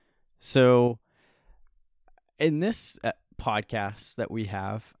So in this podcast that we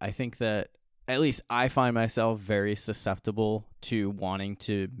have, I think that at least I find myself very susceptible to wanting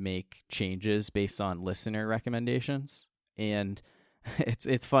to make changes based on listener recommendations. And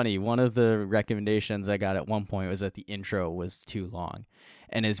it's funny. One of the recommendations I got at one point was that the intro was too long.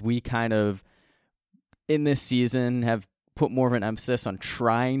 And as we kind of in this season have put more of an emphasis on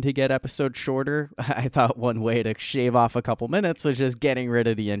trying to get episodes shorter, I thought one way to shave off a couple minutes was just getting rid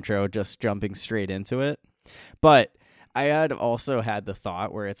of the intro, just jumping straight into it. But I had also had the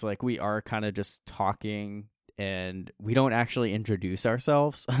thought where it's like we are kind of just talking and we don't actually introduce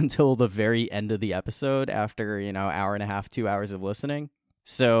ourselves until the very end of the episode after, hour and a half, 2 hours of listening.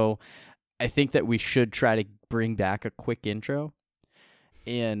 So I think that we should try to bring back a quick intro.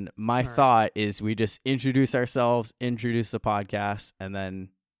 And my thought is we just introduce ourselves, introduce the podcast, and then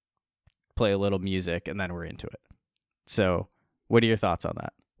play a little music, and then we're into it. So what are your thoughts on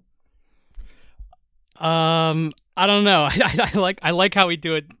that? I don't know. I like how we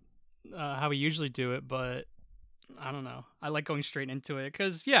do it, how we usually do it, but I don't know. I like going straight into it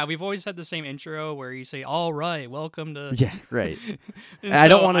because, we've always had the same intro where you say, all right, welcome to... Yeah, right. I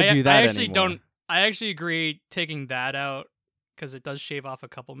don't want to do that anymore. I actually agree taking that out because it does shave off a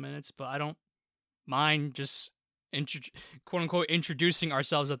couple minutes, but I don't mind just, quote-unquote, introducing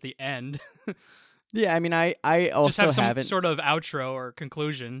ourselves at the end. Yeah, I mean, I also just have some haven't sort of outro or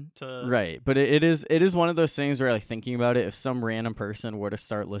conclusion to... Right, but it is one of those things where, like, thinking about it, if some random person were to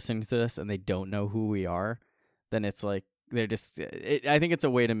start listening to this and they don't know who we are, then it's like they're just... I think it's a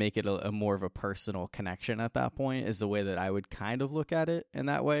way to make it a more of a personal connection at that point is the way that I would kind of look at it in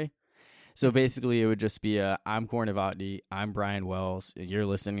that way. So basically, it would just be I'm Corn Novotny, I'm Brian Wells, and you're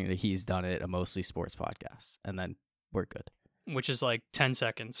listening to He's Done It, a mostly sports podcast, and then we're good. Which is like 10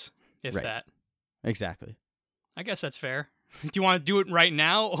 seconds, if that. Exactly. I guess that's fair. Do you want to do it right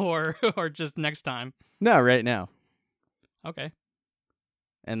now or just next time? No, right now. Okay.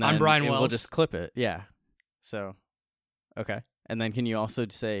 And then I'm Brian Wells. We'll just clip it. Yeah. So, okay. And then can you also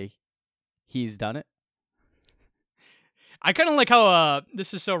say he's done it? I kind of like how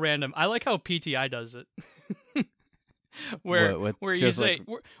this is so random. I like how PTI does it. where you say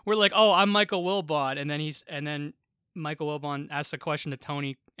we're like, "Oh, I'm Michael Wilbon," and then Michael Wilbon asks a question to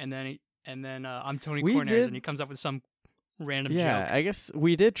Tony, and then I'm Tony Corners, and he comes up with some random joke. Yeah, I guess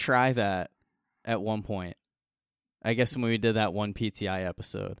we did try that at one point. I guess when we did that one PTI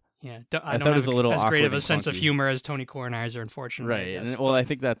episode. Yeah, I thought it was a little as great of a and sense of clunky. humor as Tony Kornheiser, unfortunately. Right. I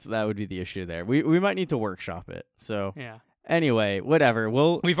think that would be the issue there. We might need to workshop it. So yeah. Anyway, whatever.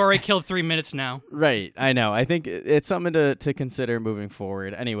 We've already killed 3 minutes now. Right. I know. I think it's something to consider moving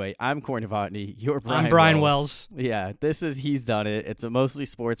forward. Anyway, I'm Corn Novotny. You're I'm Brian Wells. Yeah. This is He's Done It. It's a mostly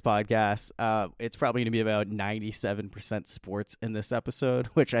sports podcast. It's probably going to be about 97% sports in this episode,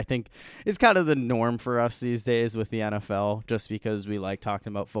 which I think is kind of the norm for us these days with the NFL, just because we like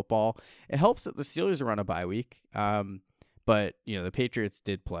talking about football. It helps that the Steelers are on a bye week. But, the Patriots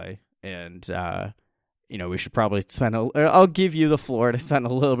did play, and, we should probably I'll give you the floor to spend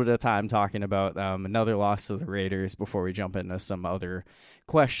a little bit of time talking about another loss to the Raiders before we jump into some other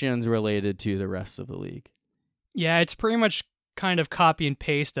questions related to the rest of the league. Yeah, it's pretty much kind of copy and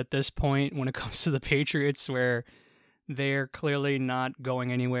paste at this point when it comes to the Patriots, where they're clearly not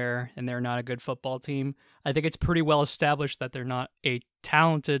going anywhere and they're not a good football team. I think it's pretty well established that they're not a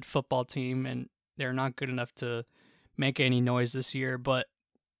talented football team and they're not good enough to make any noise this year. But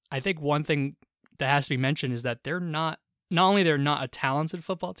I think one thing that has to be mentioned is that they're not only they're not a talented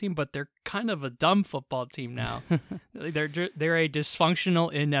football team, but they're kind of a dumb football team now. They're a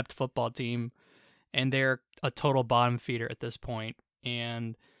dysfunctional, inept football team, and they're a total bottom feeder at this point.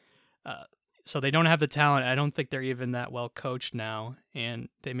 And so they don't have the talent. I don't think they're even that well coached now, and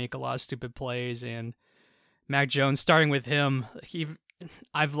they make a lot of stupid plays. And Mac Jones, starting with him,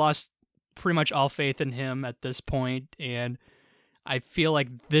 I've lost pretty much all faith in him at this point, and I feel like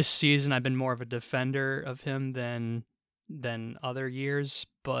this season I've been more of a defender of him than other years,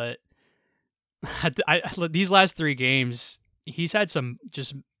 but these last 3 games, he's had some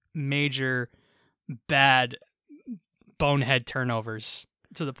just major bad bonehead turnovers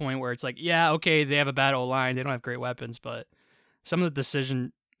to the point where it's like, yeah, okay, they have a bad O-line, they don't have great weapons, but some of the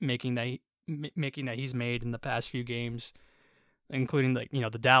decision making that he's made in the past few games, including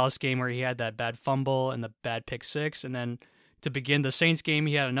the Dallas game where he had that bad fumble and the bad pick 6, and then to begin the Saints game,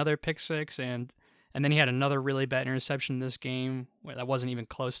 he had another pick 6, and then he had another really bad interception in this game that wasn't even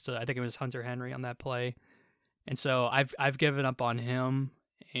close to. I think it was Hunter Henry on that play, and so I've given up on him,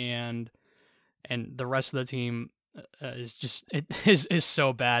 and the rest of the team is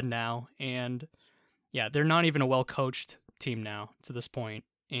so bad now, and yeah, they're not even a well coached team now to this point,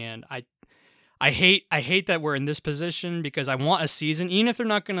 And I hate that we're in this position because I want a season, even if they're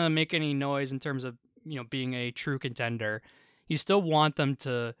not going to make any noise in terms of, being a true contender. You still want them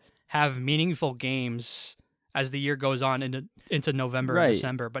to have meaningful games as the year goes on into November and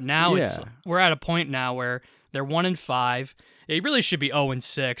December. But now we're at a point now where they're 1-5. They really should be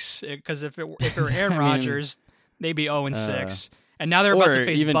 0-6 because if it were Aaron Rodgers, they'd be 0-6. And now they're about to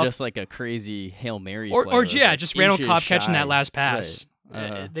face even just like a crazy Hail Mary or play like just Randall Cobb catching that last pass.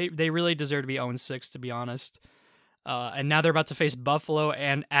 Right. They really deserve to be 0-6, to be honest. And now they're about to face Buffalo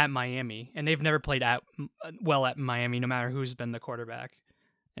and at Miami, and they've never played at Miami, no matter who's been the quarterback.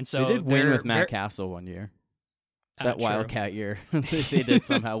 And so they did win with Matt Castle one year. That Wildcat year, they did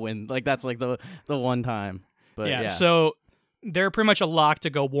somehow win. Like that's like the one time. But yeah, so they're pretty much a lock to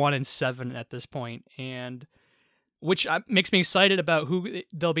go 1-7 at this point, and which makes me excited about who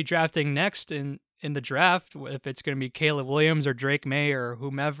they'll be drafting next in the draft. If it's going to be Caleb Williams or Drake May or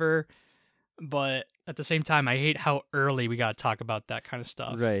whomever, but at the same time, I hate how early we got to talk about that kind of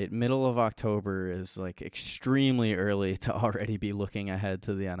stuff. Right, middle of October is like extremely early to already be looking ahead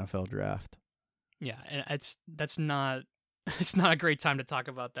to the NFL draft. Yeah, and it's not a great time to talk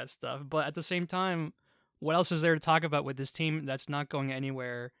about that stuff. But at the same time, what else is there to talk about with this team that's not going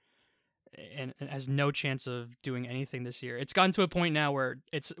anywhere and has no chance of doing anything this year? It's gotten to a point now where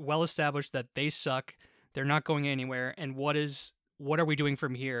it's well established that they suck. They're not going anywhere. And what are we doing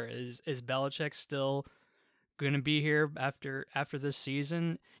from here? Is Belichick still going to be here after this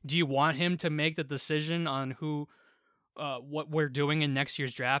season? Do you want him to make the decision on what we're doing in next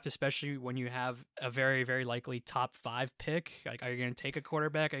year's draft, especially when you have a very, very likely top 5 pick? Like, are you going to take a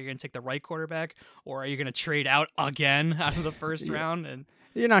quarterback? Are you going to take the right quarterback? Or are you going to trade out again out of the first round? And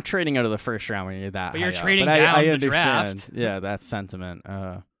you're not trading out of the first round when you're that but high you're trading up. But down I the understand. draft. Yeah, that sentiment.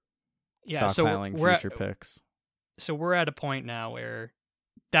 So stockpiling future picks. So we're at a point now where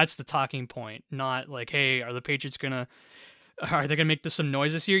that's the talking point, not like, hey, are they going to make some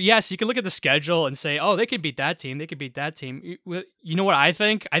noise this year? Yes, you can look at the schedule and say, oh, they could beat that team. They could beat that team. You know what I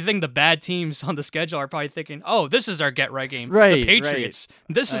think? I think the bad teams on the schedule are probably thinking, oh, this is our get-right game. Right, the Patriots.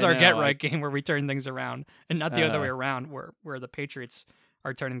 Right. This is our get-right game where we turn things around, and not the other way around where the Patriots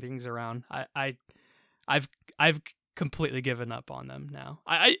are turning things around. I've completely given up on them now.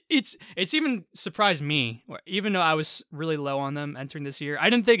 It's even surprised me, even though I was really low on them entering this year. I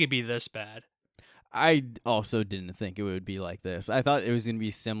didn't think it'd be this bad. I also didn't think it would be like this. I thought it was going to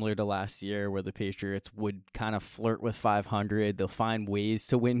be similar to last year where the Patriots would kind of flirt with 500. They'll find ways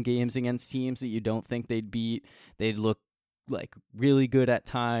to win games against teams that you don't think they'd beat. They'd look like really good at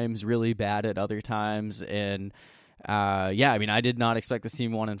times, really bad at other times. And I mean, I did not expect to see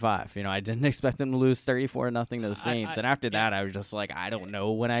 1-5. I didn't expect them to lose 34-0 to the Saints. And after that, I was just like, I don't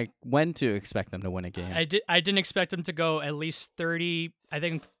know when to expect them to win a game. I didn't expect them to go at least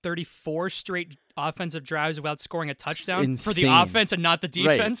 34 straight offensive drives without scoring a touchdown for the offense and not the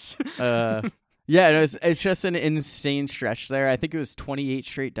defense. Right. It's just an insane stretch there. I think it was 28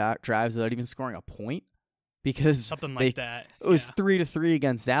 straight drives without even scoring a point. Because something like that. It was 3-3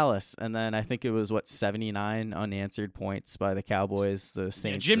 against Dallas, and then I think it was 79 unanswered points by the Cowboys, the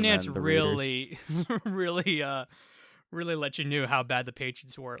Saints. Jim Nantz the really let you know how bad the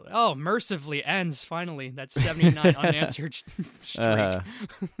Patriots were. Oh, mercifully ends finally that 79 unanswered streak.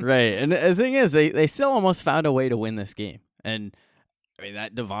 Right, and the thing is, they still almost found a way to win this game, and I mean,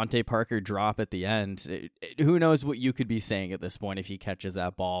 that Devontae Parker drop at the end, who knows what you could be saying at this point if he catches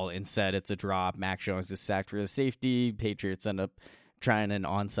that ball. Instead, it's a drop. Mac Jones is sacked for the safety. Patriots end up trying an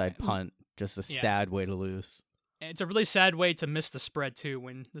onside punt. Just a sad way to lose. It's a really sad way to miss the spread, too,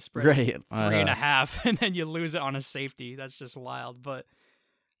 when the spread is 3.5, and then you lose it on a safety. That's just wild. But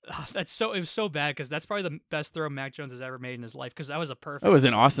it was so bad because that's probably the best throw Mac Jones has ever made in his life because that was a perfect. It was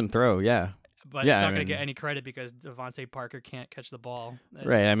an awesome throw, yeah. But it's not going to get any credit because Devontae Parker can't catch the ball.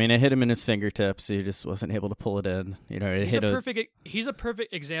 Right. I mean, it hit him in his fingertips. He just wasn't able to pull it in. He's a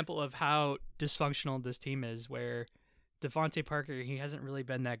perfect example of how dysfunctional this team is, where Devontae Parker, he hasn't really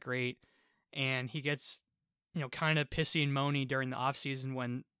been that great, and he gets, kind of pissy and moany during the offseason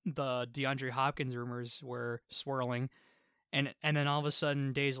when the DeAndre Hopkins rumors were swirling. And then all of a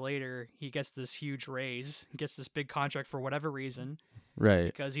sudden, days later, he gets this huge raise, gets this big contract for whatever reason. Right.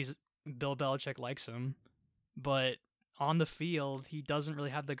 Because Bill Belichick likes him, but on the field, he doesn't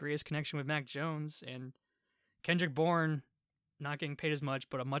really have the greatest connection with Mac Jones, and Kendrick Bourne not getting paid as much,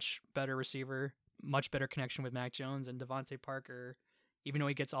 but a much better receiver, much better connection with Mac Jones, and Devontae Parker, even though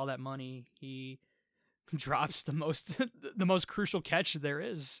he gets all that money, he drops the most crucial catch there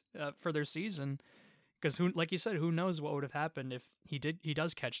is for their season. Because like you said, who knows what would have happened if he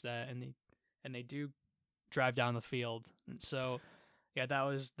does catch that and they do drive down the field. And so Yeah, that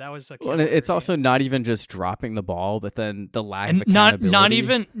was a Well, killer, and it's yeah. also not even just dropping the ball, but then the lack of And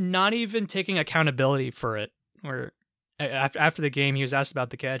accountability. not even taking accountability for it. Where after the game, he was asked about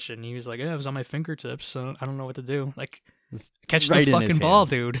the catch, and he was like, "Yeah, it was on my fingertips, so I don't know what to do." Like, It's catch right the in his fucking ball,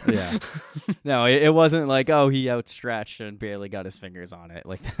 hands. dude. Yeah. No, it wasn't like, oh, he outstretched and barely got his fingers on it.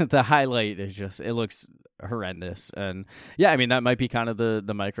 Like the highlight is just, it looks horrendous. And yeah, I mean, that might be kind of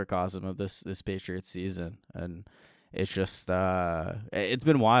the microcosm of this Patriots season. And it's just, it's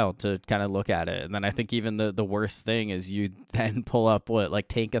been wild to kind of look at it. And then I think even the worst thing is you then pull up like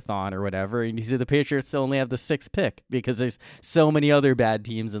Tankathon or whatever, and you see the Patriots only have the 6th pick because there's so many other bad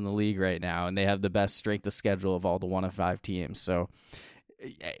teams in the league right now, and they have the best strength of schedule of all the 1 of 5 teams. So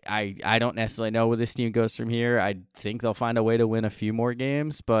I don't necessarily know where this team goes from here. I think they'll find a way to win a few more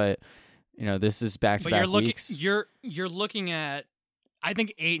games, but this is back-to-back weeks. You're looking at, I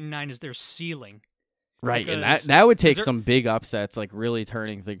think 8-9 is their ceiling. Right, and that would take some big upsets, like really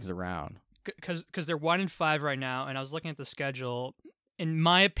turning things around. Because they're 1-5 right now, and I was looking at the schedule. In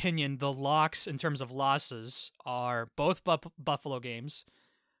my opinion, the locks in terms of losses are both Buffalo games.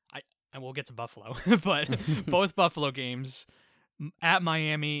 I will get to Buffalo, but both Buffalo games at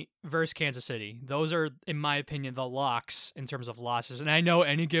Miami versus Kansas City. Those are, in my opinion, the locks in terms of losses. And I know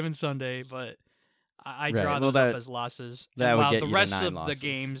any given Sunday, but I draw those up as losses. That would while get the you rest to 9 of losses. the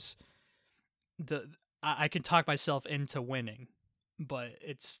games, I can talk myself into winning, but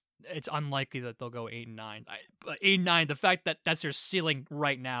it's unlikely that they'll go 8-9. 8-9, the fact that that's their ceiling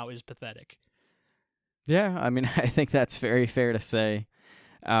right now is pathetic. Yeah, I mean, I think that's very fair to say.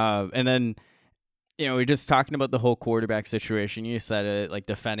 And then, we're just talking about the whole quarterback situation. You said it, like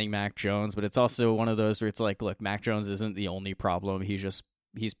defending Mac Jones, but it's also one of those where it's like, look, Mac Jones isn't the only problem.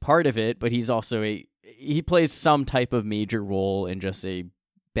 He's part of it, but he's also he plays some type of major role in just a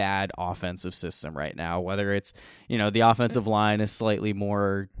bad offensive system right now, whether it's the offensive line is slightly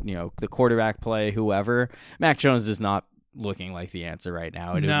more the quarterback play, whoever. Mac Jones is not looking like the answer right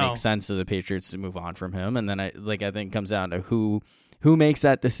now. It would make sense to the Patriots to move on from him, and then I think it comes down to who makes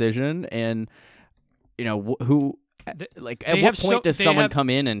that decision, and who at what point does someone come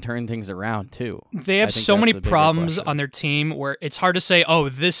in and turn things around too? They have so many problems on their team where it's hard to say, oh,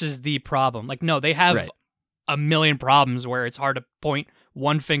 this is the problem. Like, no, they have a million problems where it's hard to point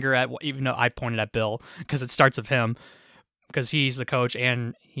one finger at, even though I pointed at Bill because it starts with him because he's the coach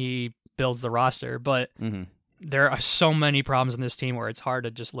and he builds the roster. But there are so many problems in this team where it's hard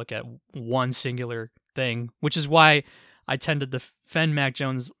to just look at one singular thing, which is why I tend to defend Mac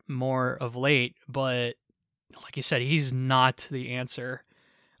Jones more of late. But like you said, he's not the answer,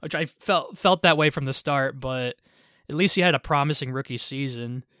 which I felt that way from the start. But at least he had a promising rookie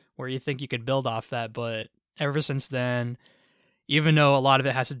season where you think you could build off that. But ever since then, even though a lot of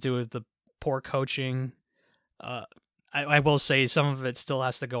it has to do with the poor coaching, I will say some of it still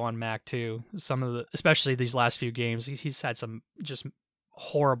has to go on Mac too. Especially these last few games, he's had some just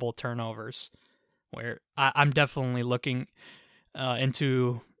horrible turnovers. Where I'm definitely looking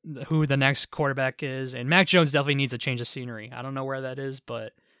into who the next quarterback is, and Mac Jones definitely needs a change of scenery. I don't know where that is,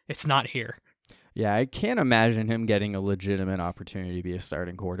 but it's not here. Yeah, I can't imagine him getting a legitimate opportunity to be a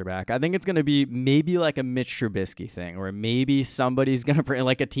starting quarterback. I think it's going to be maybe like a Mitch Trubisky thing, where maybe somebody's going to bring,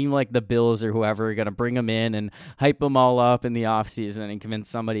 like a team like the Bills or whoever, going to bring him in and hype them all up in the offseason and convince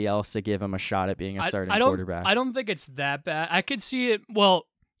somebody else to give him a shot at being a starting quarterback. I don't think it's that bad. I could see it. Well,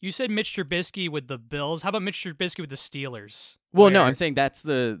 you said Mitch Trubisky with the Bills. How about Mitch Trubisky with the Steelers? Well, no, I'm saying that's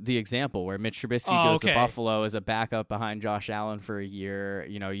the example where Mitch Trubisky goes to Buffalo as a backup behind Josh Allen for a year.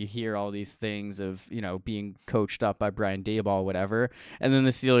 You hear all these things of, being coached up by Brian Daboll, whatever. And then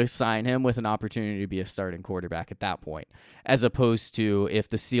the Steelers sign him with an opportunity to be a starting quarterback at that point, as opposed to if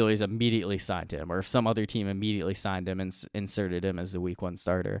the Steelers immediately signed him or if some other team immediately signed him and inserted him as the week 1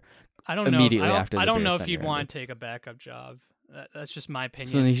 starter. I don't know. I don't know if he'd want to take a backup job. That's just my opinion.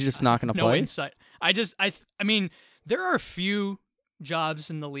 So he's just not going to play? No insight. I mean, there are a few jobs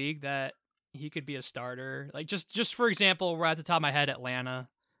in the league that he could be a starter. Like just for example, right at the top of my head, Atlanta.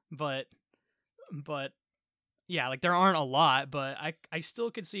 But yeah, like there aren't a lot, but I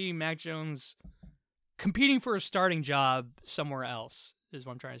still could see Mac Jones competing for a starting job somewhere else, is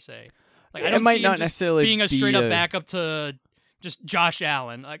what I'm trying to say. Like I don't see him just being a straight up backup to just Josh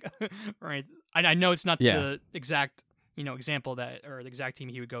Allen. Like right. I know it's not the exact example that, or the exact team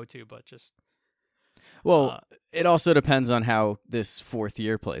he would go to, but just. Well, it also depends on how this 4th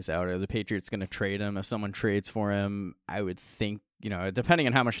year plays out. Are the Patriots going to trade him? If someone trades for him, I would think, depending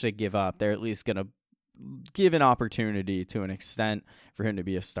on how much they give up, they're at least going to give an opportunity to an extent for him to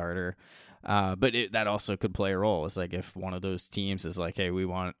be a starter. But that also could play a role. It's like if one of those teams is like, hey, we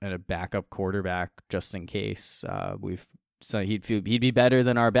want a backup quarterback just in case. We've So he'd be better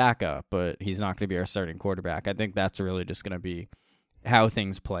than our backup, but he's not going to be our starting quarterback. I think that's really just going to be how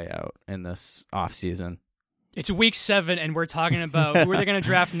things play out in this offseason. It's week 7, and we're talking about who are they going to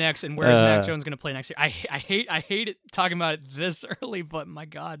draft next, and where's Mac Jones going to play next year. I hate it talking about it this early, but my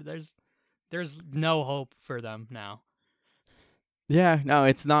God, there's no hope for them now. Yeah, no,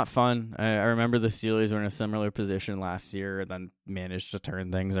 it's not fun. I remember the Steelers were in a similar position last year, and then managed to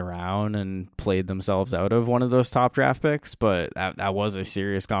turn things around and played themselves out of one of those top draft picks. But that was a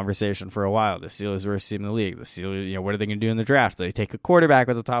serious conversation for a while. The Steelers were a team in the league. The Steelers, what are they going to do in the draft? Do they take a quarterback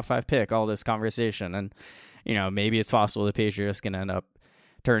with a top 5 pick? All this conversation, and maybe it's possible the Patriots can end up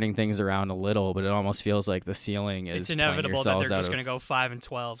turning things around a little, but it almost feels like the ceiling is. It's inevitable that they're just going to go 5-12,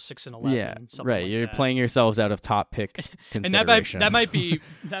 6-11. Yeah, right. Like You're that. Playing yourselves out of top pick consideration. And that might be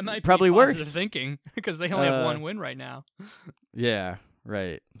probably be positive worse thinking because they only have one win right now. Yeah,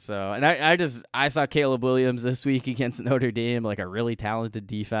 right. So, and I saw Caleb Williams this week against Notre Dame, like a really talented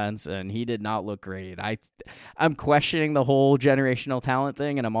defense, and he did not look great. I'm questioning the whole generational talent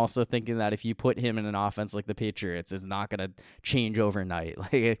thing, and I'm also thinking that if you put him in an offense like the Patriots, it's not going to change overnight.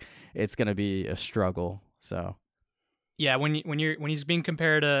 Like it's going to be a struggle. So, yeah, when he's being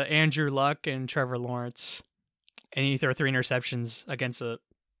compared to Andrew Luck and Trevor Lawrence, and you throw 3 interceptions against a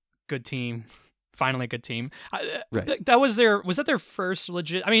good team. Finally, a good team. Right. Was that their first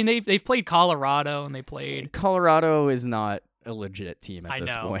legit? I mean, they've played Colorado and they played. Colorado is not a legit team at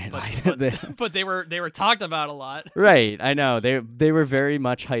this point. But they were talked about a lot. Right. I know they were very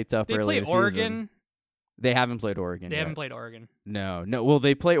much hyped up. They early played this season. Oregon. They haven't played Oregon. They haven't played Oregon. No. Well,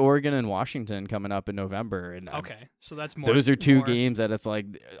 they play Oregon and Washington coming up in November, and okay, so that's more. Those are two games that it's like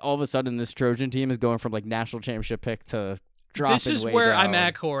all of a sudden this Trojan team is going from like national championship pick to. This is where down. I'm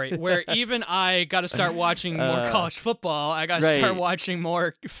at, Corey, where even I got to start watching more college football. I got to start watching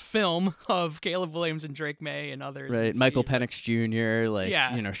more film of Caleb Williams and Drake May and others. Right, Michael Penix Jr.,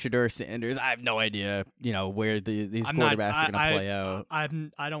 Shedeur Sanders. I have no idea, where these quarterbacks are going to play out.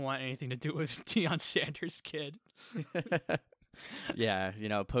 I don't want anything to do with Deion Sanders' kid. Yeah,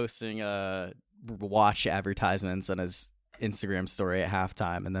 posting watch advertisements on his Instagram story at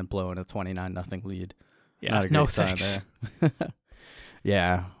halftime and then blowing a 29-0 lead. Yeah, not a great sign there.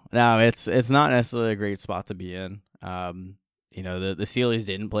 Yeah, no, it's not necessarily a great spot to be in. The Steelers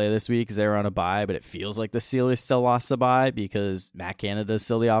didn't play this week because they were on a bye, but it feels like the Steelers still lost a bye because Matt Canada is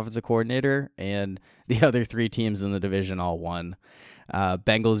still the offensive coordinator, and the other 3 teams in the division all won.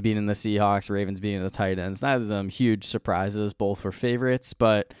 Bengals beating the Seahawks, Ravens beating the Titans. Neither of them huge surprises. Both were favorites,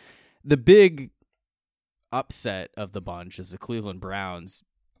 but the big upset of the bunch is the Cleveland Browns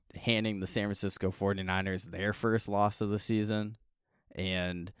handing the San Francisco 49ers their first loss of the season,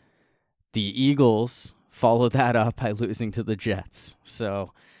 and the Eagles followed that up by losing to the Jets.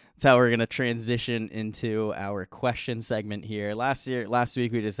 So that's how we're going to transition into our question segment here. Last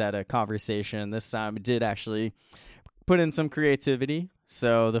week we just had a conversation. This time we did actually put in some creativity.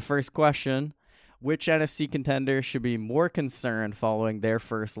 So the first question, which NFC contender should be more concerned following their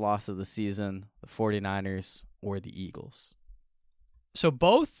first loss of the season, the 49ers or the Eagles? So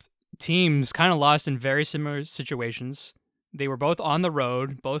both teams kind of lost in very similar situations. They were both on the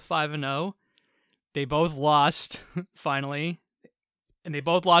road, both 5-0. They both lost, finally. And they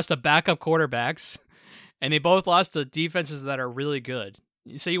both lost to backup quarterbacks. And they both lost to defenses that are really good.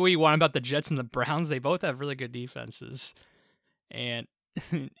 You say what you want about the Jets and the Browns, they both have really good defenses. And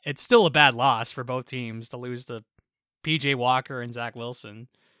it's still a bad loss for both teams to lose to P.J. Walker and Zach Wilson.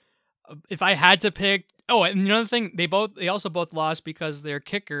 If I had to pick... Oh, and another thing, they also both lost because their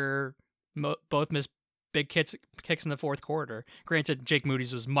kicker both missed big kicks in the fourth quarter. Granted, Jake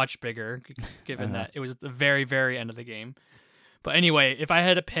Moody's was much bigger, given that it was at the very, very end of the game. But anyway, if I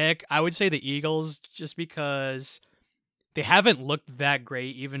had to pick, I would say the Eagles, just because they haven't looked that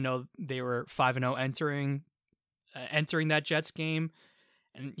great, even though they were 5-0 entering that Jets game,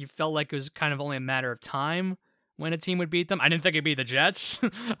 and you felt like it was kind of only a matter of time when a team would beat them. I didn't think it'd be the Jets.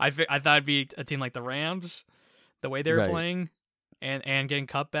 I thought it'd be a team like the Rams, the way they were playing, and getting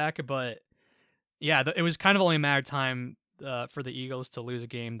cut back. But yeah, it was kind of only a matter of time for the Eagles to lose a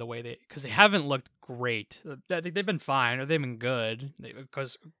game because they haven't looked great. They've been fine, or they've been good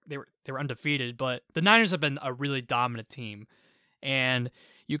because they were undefeated. But the Niners have been a really dominant team, and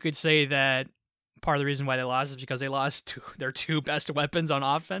you could say that part of the reason why they lost is because they lost their 2 best weapons on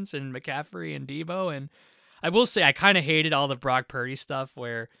offense in McCaffrey and Debo. And I will say I kind of hated all the Brock Purdy stuff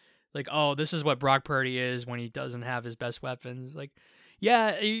where, like, oh, this is what Brock Purdy is when he doesn't have his best weapons. Like,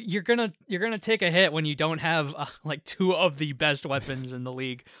 yeah, you're gonna take a hit when you don't have like 2 of the best weapons in the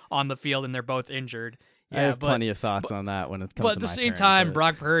league on the field and they're both injured. Yeah, I have plenty of thoughts on that when it comes to my turn. But at the same time,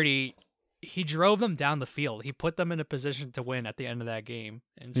 Brock Purdy, he drove them down the field. He put them in a position to win at the end of that game.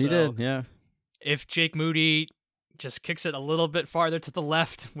 And so He did, yeah. if Jake Moody just kicks it a little bit farther to the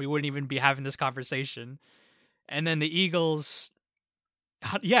left, we wouldn't even be having this conversation. And then the Eagles,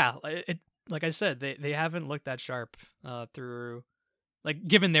 like I said, they haven't looked that sharp through, like,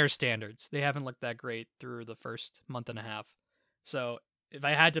 given their standards. They haven't looked that great through the first month and a half. So if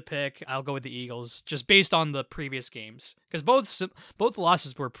I had to pick, I'll go with the Eagles, just based on the previous games, because both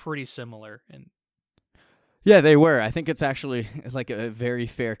losses were pretty similar. And yeah, they were. I think it's actually like a very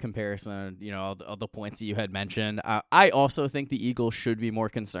fair comparison, all the points that you had mentioned. I also think the Eagles should be more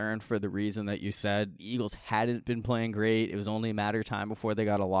concerned for the reason that you said. The Eagles hadn't been playing great. It was only a matter of time before they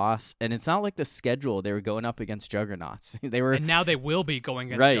got a loss. And it's not like the schedule. They were going up against juggernauts. And now they will be going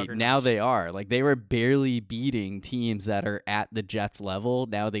against juggernauts. Right, now they are. Like, they were barely beating teams that are at the Jets level.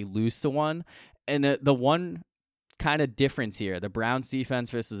 Now they lose to one. And the one kind of difference here, the Browns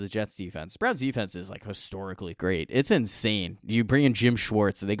defense versus the Jets defense. Browns defense is like historically great. It's insane. You bring in Jim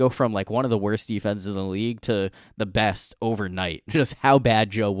Schwartz, they go from like one of the worst defenses in the league to the best overnight. Just how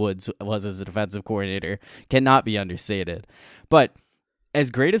bad Joe Woods was as a defensive coordinator cannot be understated. But as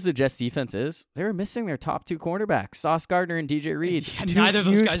great as the Jets defense is, they were missing their top two cornerbacks, Sauce Gardner and DJ Reed. Yeah, neither of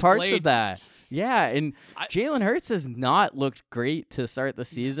those guys parts played. of that. Yeah, and Jalen Hurts has not looked great to start the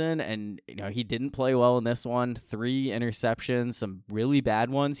season, and he didn't play well in this one. 3 interceptions, some really bad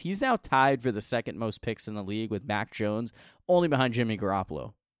ones. He's now tied for the second most picks in the league with Mac Jones, only behind Jimmy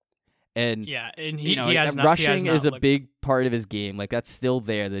Garoppolo. And he has not, rushing is a looked... big part of his game. Like, that's still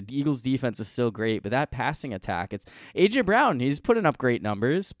there. The Eagles' defense is still great, but that passing attack, it's AJ Brown. He's putting up great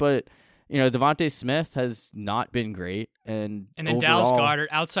numbers, but Devontae Smith has not been great. And then overall, Dallas Goedert,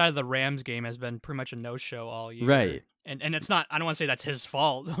 outside of the Rams game, has been pretty much a no-show all year. Right. And it's not, I don't want to say that's his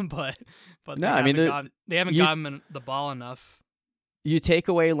fault, but no, they haven't gotten the ball enough. You take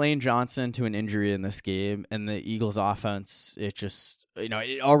away Lane Johnson to an injury in this game, and the Eagles' offense, it just,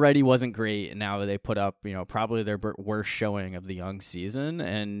 it already wasn't great, and now they put up, probably their worst showing of the young season,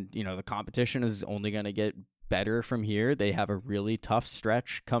 and, the competition is only going to get better from here. They have a really tough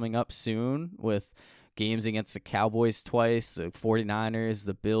stretch coming up soon with games against the Cowboys twice, the 49ers,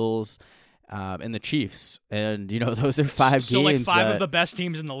 the Bills, and the Chiefs. And, those are 5 games. So like 5 of the best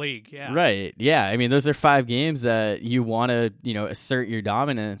teams in the league. Yeah. Right. Yeah. I mean, those are 5 games that you want to, assert your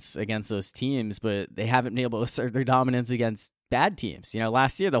dominance against those teams, but they haven't been able to assert their dominance against bad teams.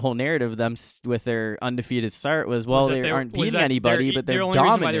 Last year, the whole narrative of them with their undefeated start was, they aren't beating anybody, but they're dominant. The only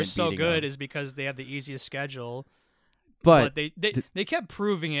reason why they're so good is because they have the easiest schedule. But they kept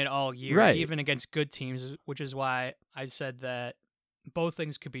proving it all year, right, even against good teams, which is why I said that both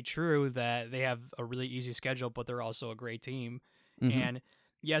things could be true, that they have a really easy schedule, but they're also a great team. Mm-hmm. And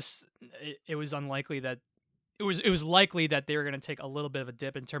yes, it was unlikely that it was likely that they were going to take a little bit of a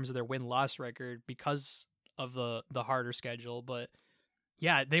dip in terms of their win-loss record because of the harder schedule. But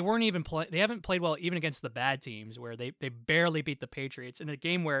yeah, they weren't even they haven't played well even against the bad teams, where they barely beat the Patriots in a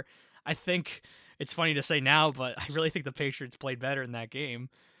game where I think it's funny to say now, but I really think the Patriots played better in that game.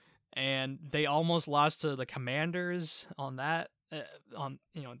 And they almost lost to the Commanders on that.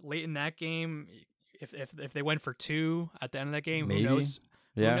 Late in that game, if they went for 2 at the end of that game, maybe. Who knows?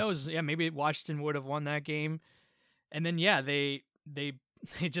 Yeah. Who knows? Yeah, maybe Washington would have won that game. And then they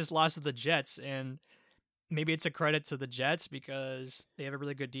just lost to the Jets, and maybe it's a credit to the Jets because they have a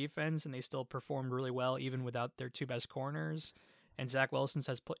really good defense and they still performed really well even without their 2 best corners. And Zach Wilson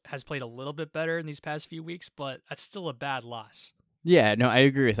has played a little bit better in these past few weeks, but that's still a bad loss. Yeah, no, I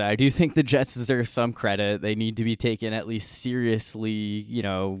agree with that. I do think the Jets deserve some credit. They need to be taken at least seriously,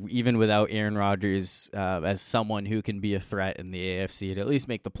 even without Aaron Rodgers as someone who can be a threat in the AFC to at least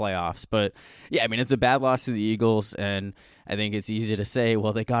make the playoffs. But yeah, I mean, it's a bad loss to the Eagles, and I think it's easy to say,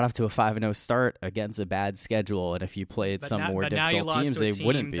 well, they got off to a 5-0 start against a bad schedule, and if you played more difficult teams, they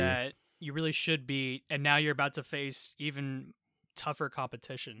wouldn't be. That you really should be, and now you're about to face even tougher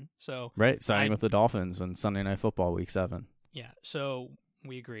competition. So right, signing with the Dolphins on Sunday Night Football Week 7. Yeah, so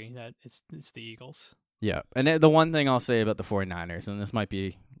we agree that it's the Eagles. Yeah, and the one thing I'll say about the 49ers, and this might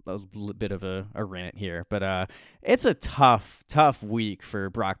be a bit of a rant here, but it's a tough week for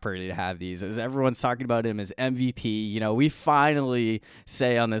Brock Purdy to have these, as everyone's talking about him as MVP. We finally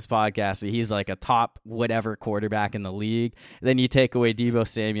say on this podcast that he's like a top whatever quarterback in the league. Then you take away Deebo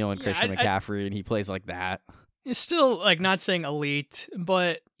Samuel and Christian McCaffrey, and he plays like that. It's still like not saying elite,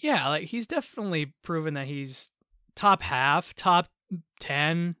 but yeah, like he's definitely proven that he's top half, top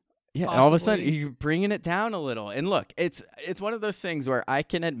 10. Yeah, possibly. All of a sudden you're bringing it down a little. And look, it's one of those things where I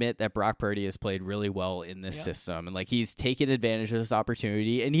can admit that Brock Purdy has played really well in this system, and like he's taken advantage of this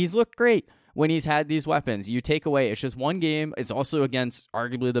opportunity and he's looked great. when he's had these weapons. You take away, it's just one game. It's also against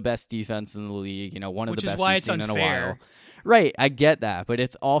arguably the best defense in the league, one of the best we've seen in a while. Right, I get that, but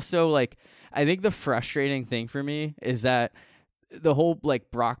it's also like, I think the frustrating thing for me is that the whole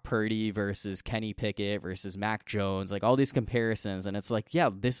like Brock Purdy versus Kenny Pickett versus Mac Jones, like all these comparisons, and it's like, yeah,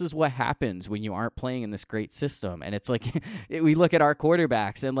 this is what happens when you aren't playing in this great system. And it's like we look at our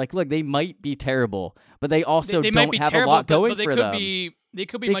quarterbacks and like, look, they might be terrible, but they also don't have a lot going for them. They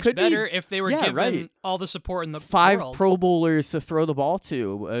could be much better if they were given all the support in the 5 world. Pro Bowlers to throw the ball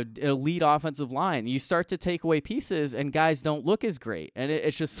to, an elite offensive line. You start to take away pieces, and guys don't look as great. And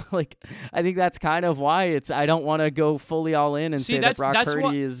it's just like, I think that's kind of why I don't want to go fully all in and say that Brock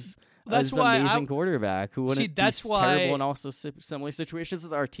Purdy is an amazing quarterback who wouldn't be terrible in also similar situations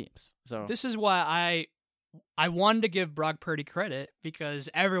as our teams. So this is why I wanted to give Brock Purdy credit, because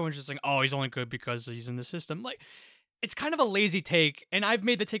everyone's just like, oh, he's only good because he's in the system. Like, it's kind of a lazy take, and I've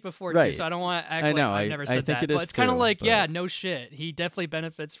made the take before too, so I don't want to act like I've never said that. But it's kind of like, yeah, no shit. He definitely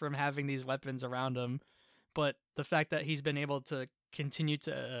benefits from having these weapons around him, but the fact that he's been able to continue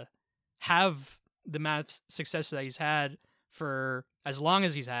to have the amount of success that he's had for as long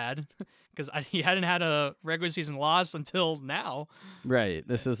as he's had, because he hadn't had a regular season loss until now. Right,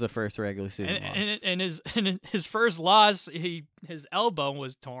 this is the first regular season loss. And his first loss, his elbow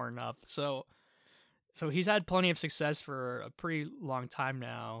was torn up, so he's had plenty of success for a pretty long time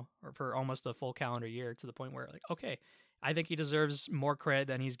now, or for almost a full calendar year, to the point where, like, okay, I think he deserves more credit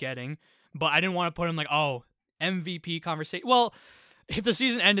than he's getting. But I didn't want to put him like, oh, MVP conversation. Well, if the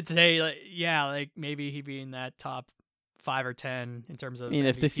season ended today, like maybe he'd be in that top 5 or 10 in terms of. I mean,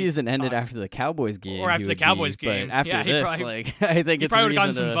 if the season ended after the Cowboys game, or after the Cowboys game, but after this, I think he it's probably would have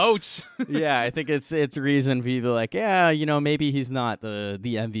gotten some votes. Yeah, I think it's reason for people like, maybe he's not the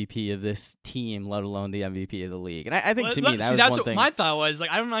MVP of this team, let alone the MVP of the league. And I think to me that's one thing. My thought was, like,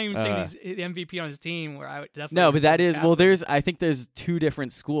 I'm not even saying he's the MVP on his team, where I would definitely. No, but that is I think there's 2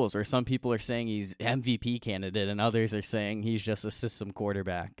 different schools where some people are saying he's MVP candidate and others are saying he's just a system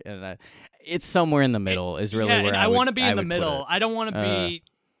quarterback, and it's somewhere in the middle is really where I want to be in the middle. I don't want to be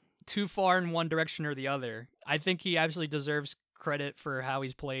too far in one direction or the other. I think he absolutely deserves credit for how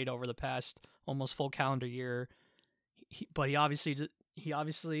he's played over the past almost full calendar year. But he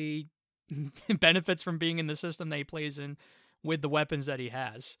obviously benefits from being in the system that he plays in with the weapons that he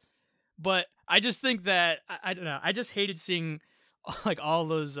has. But I just think that I don't know. I just hated seeing like all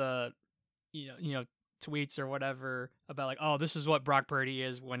those tweets or whatever about like, oh, this is what Brock Purdy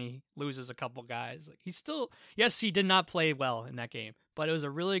is when he loses a couple guys. Like, he's still, yes, he did not play well in that game, but it was a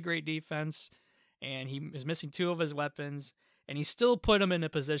really great defense, and he was missing 2 of his weapons, and he still put him in a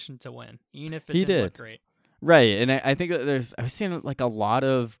position to win, even if it didn't look great. Right, and I think that I was seeing like a lot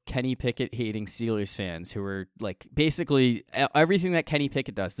of Kenny Pickett hating Steelers fans who were like, basically everything that Kenny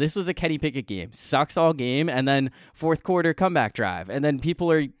Pickett does. This was a Kenny Pickett game, sucks all game, and then fourth quarter comeback drive, and then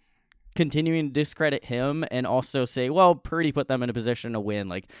people are continuing to discredit him and also say, well, Purdy put them in a position to win.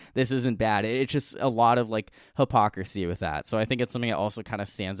 Like, this isn't bad. It's just a lot of like hypocrisy with that. So I think it's something that also kind of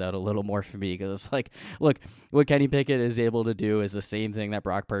stands out a little more for me, because it's like, look, what Kenny Pickett is able to do is the same thing that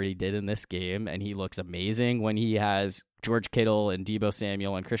Brock Purdy did in this game, and he looks amazing when he has George Kittle and Deebo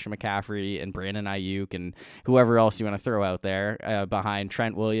Samuel and Christian McCaffrey and Brandon Ayuk and whoever else you want to throw out there behind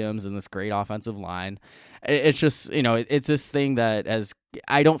Trent Williams and this great offensive line. It's just, it's this thing that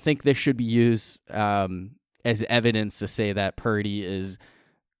I don't think this should be used as evidence to say that Purdy is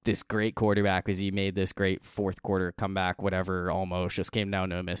this great quarterback because he made this great fourth quarter comeback, whatever, almost just came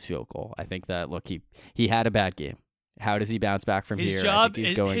down to a missed field goal. I think that, look, he had a bad game. How does he bounce back from here?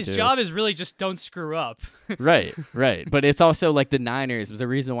 His job is really just don't screw up. Right. But it's also like the Niners. The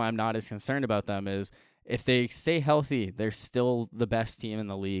reason why I'm not as concerned about them is if they stay healthy, they're still the best team in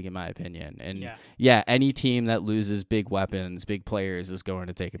the league, in my opinion. And yeah, any team that loses big weapons, big players is going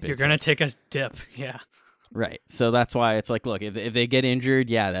to take a big hit. You're going to take a dip, yeah. Right. So that's why it's like, look, if they get injured,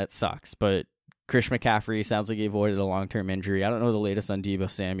 yeah, that sucks. But Christian McCaffrey sounds like he avoided a long-term injury. I don't know the latest on Deebo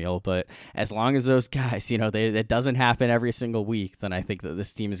Samuel, but as long as those guys, it doesn't happen every single week, then I think that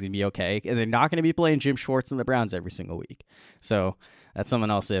this team is going to be okay. And they're not going to be playing Jim Schwartz and the Browns every single week. So that's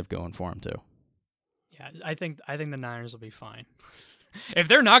something else they have going for them too. Yeah, I think the Niners will be fine. If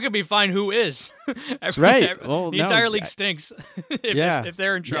they're not going to be fine, who is? Right. Well, the entire league stinks if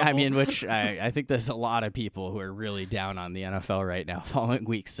they're in trouble. Yeah, I mean, which I think there's a lot of people who are really down on the NFL right now following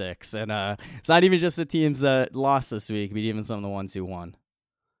week 6. And it's not even just the teams that lost this week, but even some of the ones who won.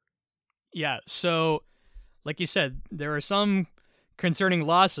 Yeah, so like you said, there are some concerning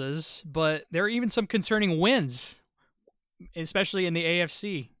losses, but there are even some concerning wins, especially in the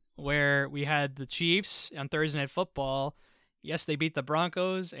AFC, where we had the Chiefs on Thursday Night Football, yes, they beat the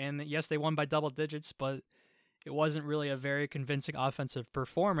Broncos, and yes, they won by double digits, but it wasn't really a very convincing offensive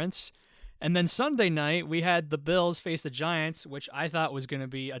performance. And then Sunday night, we had the Bills face the Giants, which I thought was going to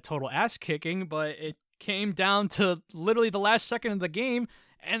be a total ass-kicking, but it came down to literally the last second of the game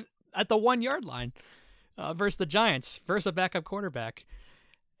and at the 1-yard line versus the Giants, versus a backup quarterback.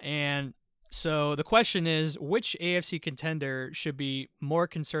 And so the question is, which AFC contender should be more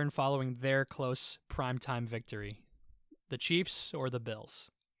concerned following their close primetime victory? The Chiefs or the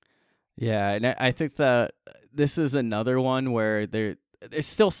Bills? Yeah, and I think that this is another one where there's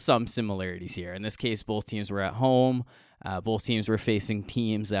still some similarities here. In this case, both teams were at home. Both teams were facing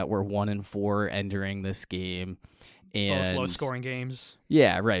teams that were 1-4 entering this game. And both low-scoring games.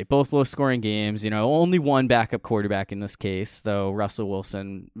 Yeah, right. Both low-scoring games. Only one backup quarterback in this case, though Russell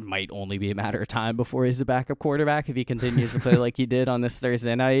Wilson might only be a matter of time before he's a backup quarterback if he continues to play like he did on this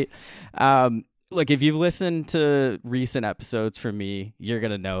Thursday night. Look, if you've listened to recent episodes from me, you're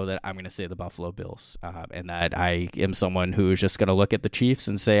going to know that I'm going to say the Buffalo Bills, and that I am someone who is just going to look at the Chiefs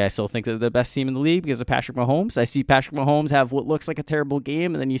and say I still think they're the best team in the league because of Patrick Mahomes. I see Patrick Mahomes have what looks like a terrible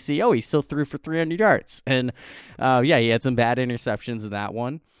game, and then you see, he still threw for 300 yards. And, he had some bad interceptions in that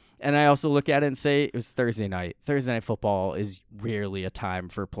one. And I also look at it and say it was Thursday night. Thursday night football is rarely a time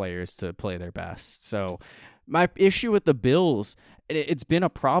for players to play their best. So my issue with the Bills, it's been a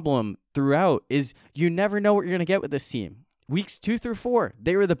problem throughout, is you never know what you're going to get with this team. Weeks 2 through 4,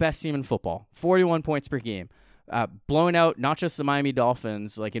 they were the best team in football, 41 points per game. Blowing out not just the Miami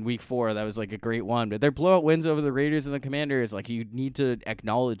Dolphins, like in week 4, that was like a great one, but their blowout wins over the Raiders and the Commanders, like you need to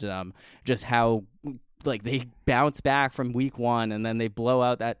acknowledge them, just how like they bounce back from week 1 and then they blow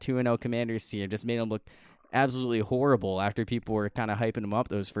out that 2-0 Commanders team, just made them look absolutely horrible after people were kind of hyping them up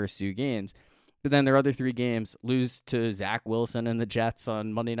those first 2 games. But then their other 3 games lose to Zach Wilson and the Jets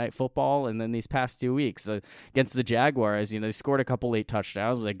on Monday Night Football. And then these past 2 weeks against the Jaguars, they scored a couple late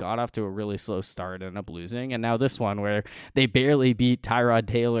touchdowns, but they got off to a really slow start and ended up losing. And now this one where they barely beat Tyrod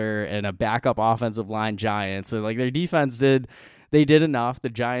Taylor and a backup offensive line Giants. So like their defense did enough. The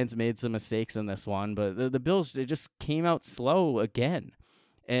Giants made some mistakes in this one, but the Bills, they just came out slow again.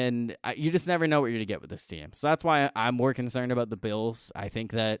 And you just never know what you're going to get with this team. So that's why I'm more concerned about the Bills. I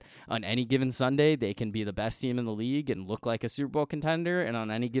think that on any given Sunday, they can be the best team in the league and look like a Super Bowl contender. And on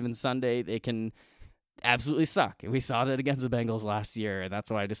any given Sunday, they can absolutely suck. We saw that against the Bengals last year. And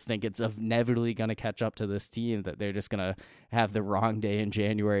that's why I just think it's inevitably going to catch up to this team, that they're just going to have the wrong day in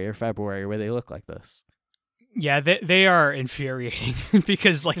January or February where they look like this. Yeah, they are infuriating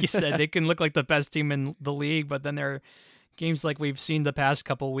because, like you said, they can look like the best team in the league, but then they're games like we've seen the past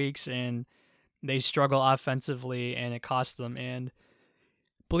couple weeks, and they struggle offensively, and it costs them. And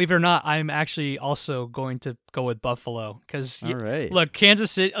believe it or not, I'm actually also going to go with Buffalo because, look, Kansas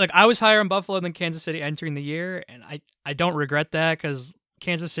City. Like I was higher on Buffalo than Kansas City entering the year, and I don't regret that because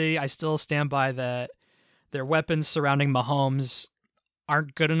Kansas City, I still stand by that their weapons surrounding Mahomes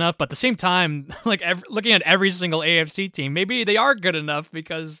aren't good enough. But at the same time, like looking at every single AFC team, maybe they are good enough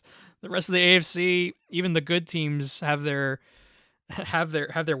because the rest of the AFC, even the good teams, have their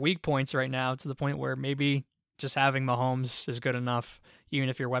weak points right now, to the point where maybe just having Mahomes is good enough, even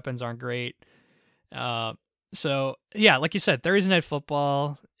if your weapons aren't great. So yeah, like you said, Thursday Night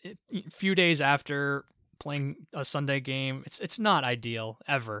Football, a few days after playing a Sunday game, it's not ideal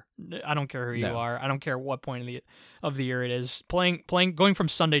ever. I don't care who you are. I don't care what point of the year it is. Going from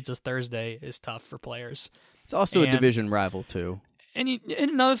Sunday to Thursday is tough for players. It's also a division rival too. And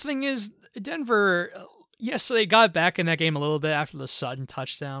another thing is Denver, yes, they got back in that game a little bit after the Sutton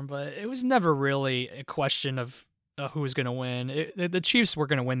touchdown, but it was never really a question of who was going to win. The Chiefs were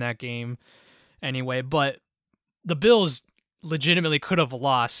going to win that game anyway, but the Bills legitimately could have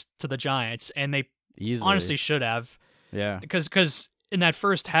lost to the Giants, and they honestly should have. Yeah. Because in that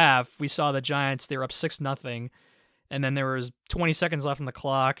first half, we saw the Giants, they were up 6-0, and then there was 20 seconds left on the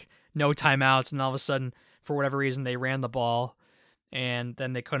clock, no timeouts, and all of a sudden, for whatever reason, they ran the ball. And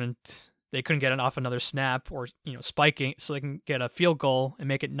then they couldn't get it off another snap or spiking, so they can get a field goal and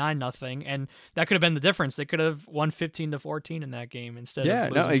make it 9-0, and that could have been the difference. They could have won 15-14 in that game instead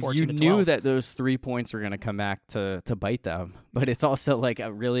of losing 14-12. You knew that those 3 points were going to come back to bite them, but it's also like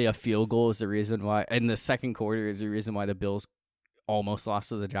a field goal is the reason why, in the second quarter is the reason why the Bills almost lost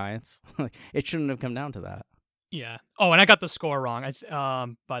to the Giants. It shouldn't have come down to that. Yeah. Oh, and I got the score wrong.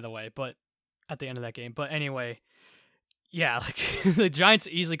 By the way, but at the end of that game. But anyway. Yeah, like the Giants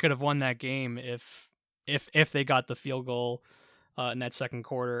easily could have won that game if they got the field goal in that second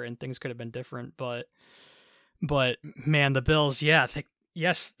quarter, and things could have been different. But man, the Bills, yes,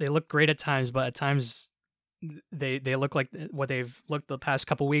 they look great at times, but at times they look like what they've looked the past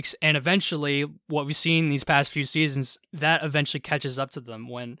couple weeks, and eventually what we've seen these past few seasons, that eventually catches up to them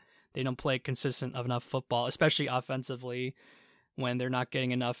when they don't play consistent enough football, especially offensively, when they're not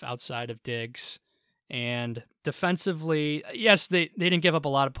getting enough outside of Diggs. And defensively, yes, they didn't give up a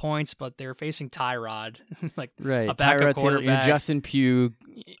lot of points, but they're facing Tyrod, like right. a backup quarterback. Justin Pugh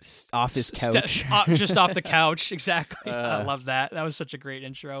off his couch. Just off the couch, exactly. I love that. That was such a great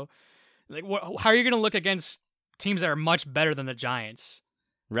intro. Like, how are you going to look against teams that are much better than the Giants?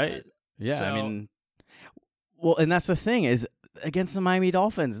 Right. Yeah, so, I mean, well, and that's the thing is against the Miami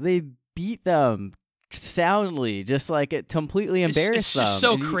Dolphins, they beat them soundly, just like it completely embarrassed them. It's just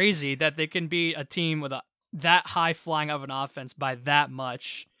so crazy that they can beat a team with that high flying of an offense by that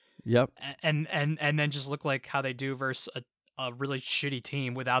much. Yep. And then just look like how they do versus a really shitty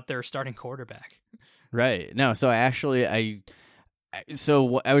team without their starting quarterback. Right. No, so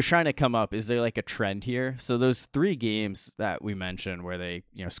what I was trying to come up, is there like a trend here? So those 3 games that we mentioned where they,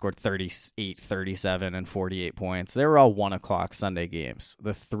 scored 38, 37, and 48 points, they were all 1:00 Sunday games.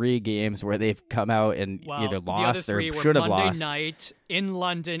 The 3 games where they've come out and either lost or should have lost. Monday night in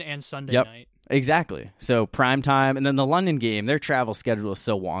London and Sunday yep. night. Exactly. So prime time, and then the London game, their travel schedule is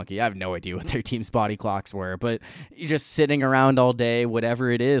so wonky. I have no idea what their team's body clocks were, but you're just sitting around all day,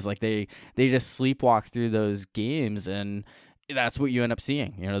 whatever it is, like they just sleepwalk through those games, and that's what you end up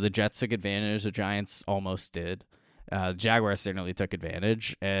seeing. The Jets took advantage. The Giants almost did. Jaguars certainly took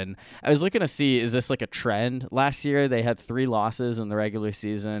advantage. And I was looking to see, is this like a trend? Last year, they had 3 losses in the regular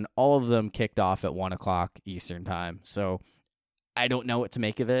season. All of them kicked off at 1:00 Eastern time. So I don't know what to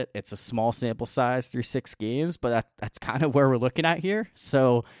make of it. It's a small sample size through 6 games, but that's kind of where we're looking at here.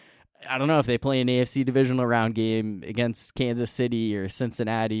 So I don't know if they play an AFC divisional round game against Kansas City or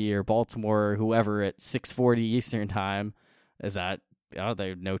Cincinnati or Baltimore or whoever at 6:40 Eastern time. Is that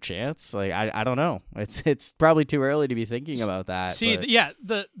there's no chance? Like I don't know. It's probably too early to be thinking about that. See, yeah,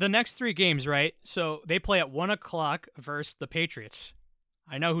 the next 3 games, right? So they play at 1:00 versus the Patriots.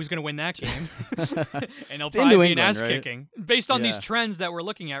 I know who's going to win that game, and it'll probably be an ass kicking based on these trends that we're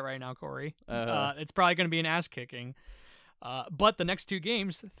looking at right now, Corey. It's probably going to be an ass kicking. But the next 2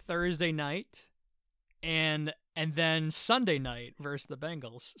 games, Thursday night, and then Sunday night versus the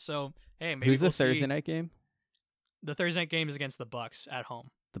Bengals. So hey, maybe who's the Thursday night game? The Thursday night game is against the Bucs at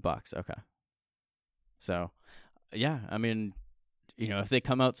home. The Bucs, okay. So, yeah, I mean, if they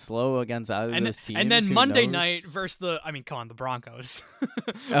come out slow against either of those teams, and then Monday knows? Night versus the Broncos.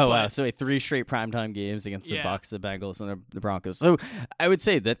 Wow! So 3 straight primetime games against the Bucs, the Bengals, and the Broncos. So I would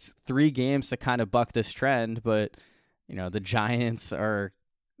say that's 3 games to kind of buck this trend, but the Giants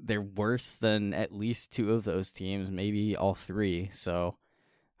they're worse than at least 2 of those teams, maybe all 3. So.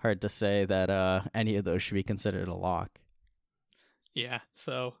 Hard to say that any of those should be considered a lock. Yeah,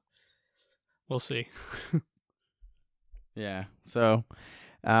 so we'll see. Yeah, so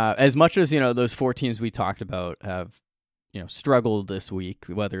as much as those 4 teams we talked about have struggled this week,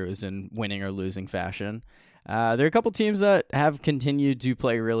 whether it was in winning or losing fashion, there are a couple teams that have continued to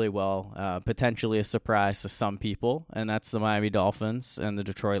play really well, potentially a surprise to some people, and that's the Miami Dolphins and the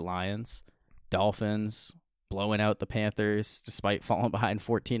Detroit Lions. Dolphins blowing out the Panthers despite falling behind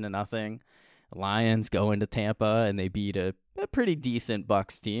 14-0. Lions go into Tampa and they beat a pretty decent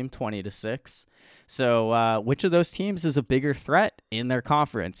Bucs team, 20-6. So which of those teams is a bigger threat in their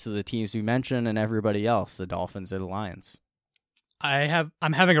conference to the teams we mentioned and everybody else, the Dolphins or the Lions?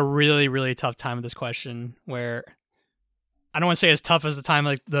 I'm having a really, really tough time with this question, where I don't want to say as tough as the time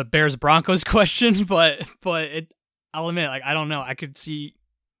like the Bears Broncos question, but I'll admit, like, I don't know. I could see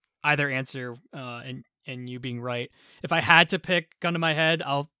either answer and you being right. If I had to pick, gun to my head,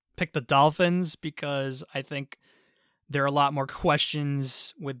 I'll pick the Dolphins, because I think there are a lot more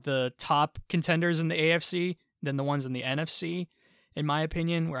questions with the top contenders in the AFC than the ones in the NFC, in my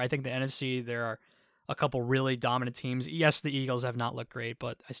opinion, where I think the NFC, there are a couple really dominant teams. Yes, the Eagles have not looked great,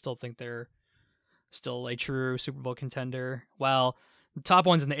 but I still think they're still a true Super Bowl contender. While the top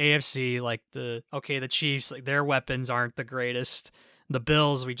ones in the AFC, like the Chiefs, like their weapons aren't the greatest. The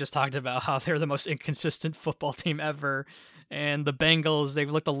Bills, we just talked about how they're the most inconsistent football team ever. And the Bengals, they've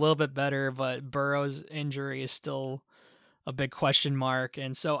looked a little bit better, but Burrow's injury is still a big question mark.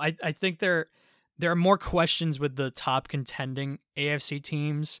 And so I think there are more questions with the top contending AFC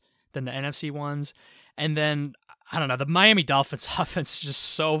teams than the NFC ones. And then, I don't know, the Miami Dolphins offense is just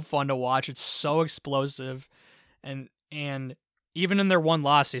so fun to watch. It's so explosive. And even in their one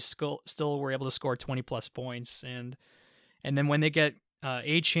loss, they still were able to score 20-plus points. And then when they get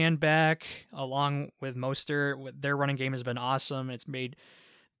Achane back, along with Mostert, their running game has been awesome. It's made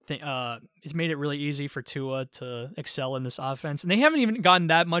it really easy for Tua to excel in this offense. And they haven't even gotten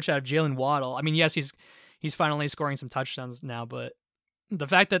that much out of Jalen Waddle. I mean, yes, he's finally scoring some touchdowns now, but the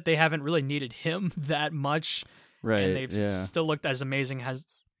fact that they haven't really needed him that much, right? And they've still looked as amazing as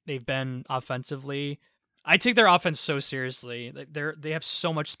they've been offensively. I take their offense so seriously. They have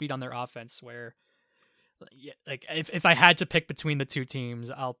so much speed on their offense. Where, like, if I had to pick between the two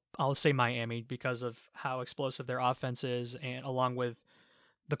teams, I'll say Miami because of how explosive their offense is, and along with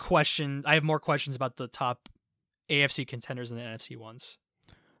the question, I have more questions about the top AFC contenders than the NFC ones.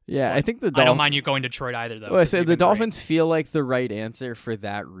 Yeah, but I think I don't mind you going Detroit either, though. Well, I said the Dolphins feel like the right answer for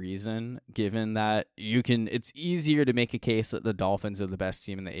that reason, given that it's easier to make a case that the Dolphins are the best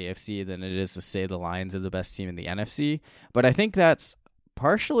team in the AFC than it is to say the Lions are the best team in the NFC. But I think that's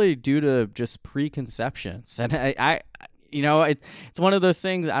partially due to just preconceptions. And it's one of those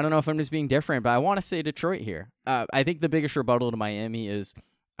things. I don't know if I'm just being different, but I want to say Detroit here. I think the biggest rebuttal to Miami is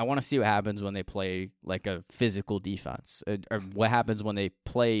I want to see what happens when they play like a physical defense, or what happens when they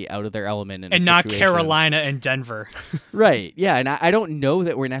play out of their element in and a not situation. Carolina and Denver. Right. Yeah, and I don't know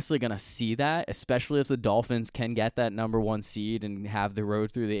that we're necessarily going to see that, especially if the Dolphins can get that number 1 seed and have the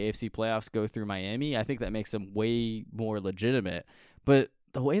road through the AFC playoffs go through Miami. I think that makes them way more legitimate. But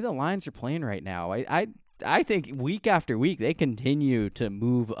the way the Lions are playing right now, I think week after week they continue to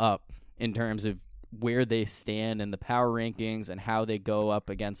move up in terms of where they stand in the power rankings and how they go up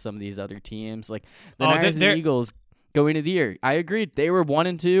against some of these other teams. Like the Niners and Eagles going into the year, I agreed they were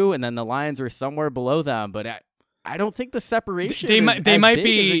 1-2, and then the Lions were somewhere below them. But I don't think the separation is as big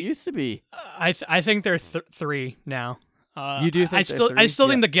as it used to be. I think they're 3 now. You do think I still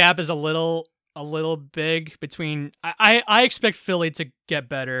think the gap is a little big between. I expect Philly to get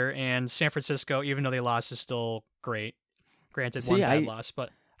better, and San Francisco, even though they lost, is still great. Granted, one bad loss,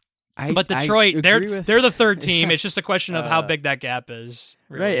 but Detroit, they're the third team. It's just a question of how big that gap is.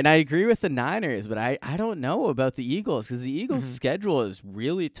 Really. Right, and I agree with the Niners, but I don't know about the Eagles because the Eagles' schedule is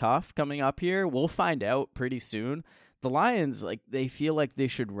really tough coming up here. We'll find out pretty soon. The Lions, they feel like they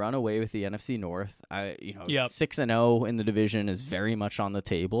should run away with the NFC North. 6-0 in the division is very much on the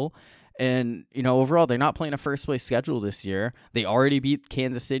table. And, overall, they're not playing a first-place schedule this year. They already beat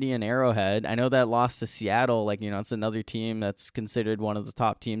Kansas City and Arrowhead. I know that loss to Seattle, it's another team that's considered one of the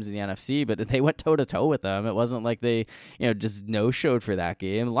top teams in the NFC, but they went toe-to-toe with them. It wasn't like they, just no-showed for that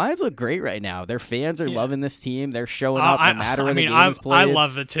game. The Lions look great right now. Their fans are loving this team. They're showing up no matter where the game is played. I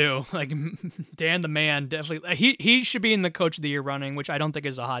love it, too. Dan the man, definitely. He should be in the Coach of the Year running, which I don't think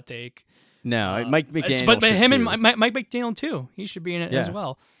is a hot take. No, Mike McDaniel But him too. and Mike McDaniel, too. He should be in it as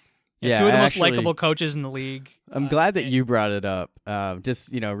well. Yeah, two of the most likable coaches in the league. I'm glad that you brought it up.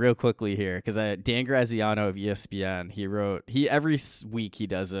 Just real quickly here, because Dan Graziano of ESPN, he every week he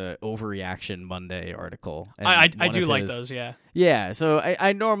does a Overreaction Monday article. I do like those, yeah. Yeah, so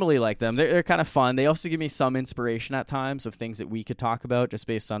I normally like them. They're kind of fun. They also give me some inspiration at times of things that we could talk about just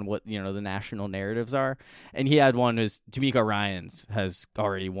based on what the national narratives are. And he had one who's D'Amico Ryans has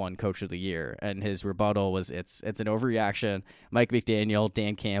already won Coach of the Year, and his rebuttal was it's an overreaction. Mike McDaniel,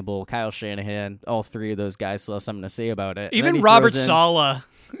 Dan Campbell, Kyle Shanahan, all three of those guys still have something to say about it. Even Robert Saleh,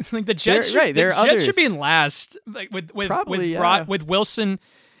 the Jets. The Jets should be in last, with Wilson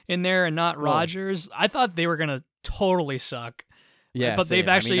in there and not Rodgers. I thought they were gonna totally suck. Yeah, but they've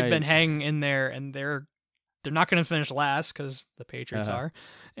actually been hanging in there, and they're not going to finish last because the Patriots are,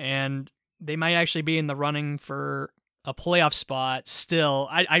 and they might actually be in the running for a playoff spot still.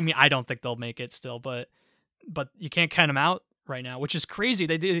 I mean, I don't think they'll make it still, but you can't count them out right now, which is crazy.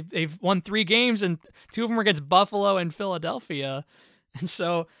 They've won 3 games, and 2 of them were against Buffalo and Philadelphia, and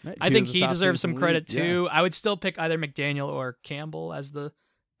so I think he deserves some credit too. I would still pick either McDaniel or Campbell as the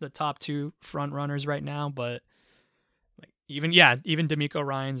top 2 front runners right now, but. Even D'Amico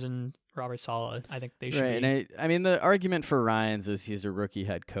Ryans and Robert Saleh, I think they should be. And I mean, the argument for Ryans is he's a rookie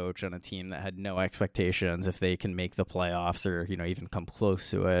head coach on a team that had no expectations. If they can make the playoffs or, even come close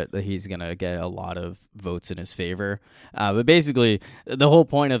to it, that he's going to get a lot of votes in his favor. But basically, the whole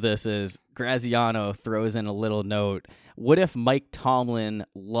point of this is Graziano throws in a little note. What if Mike Tomlin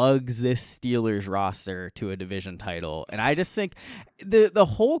lugs this Steelers roster to a division title? And I just think the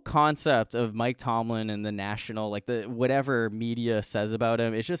whole concept of Mike Tomlin and the national, the whatever media says about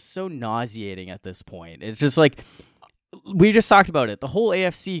him, is just so nauseating at this point. It's just we just talked about it. The whole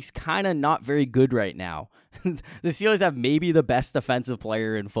AFC is kind of not very good right now. The Steelers have maybe the best defensive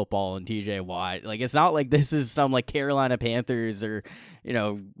player in football in TJ Watt. It's not like this is some Carolina Panthers or,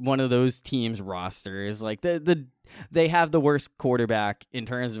 one of those teams' rosters. They have the worst quarterback in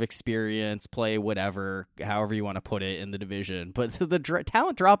terms of experience, play, whatever, however you want to put it in the division. But the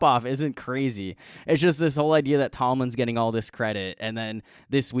talent drop-off isn't crazy. It's just this whole idea that Tomlin's getting all this credit. And then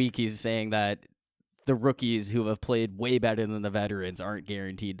this week he's saying that the rookies who have played way better than the veterans aren't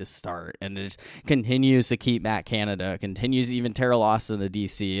guaranteed to start, and it continues to keep Matt Canada, continues even Terrell Austin to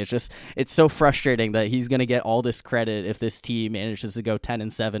DC. It's so frustrating that he's going to get all this credit if this team manages to go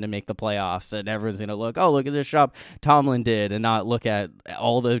 10-7 and make the playoffs, and everyone's going to look at this job Tomlin did, and not look at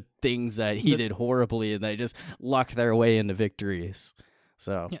all the things that he did horribly, and they just lucked their way into victories.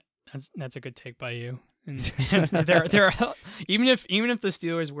 So yeah, that's a good take by you. And there even if the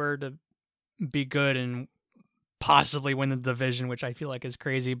Steelers were to be good and possibly win the division, which I feel like is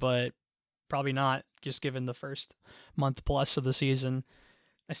crazy, but probably not, just given the first month plus of the season,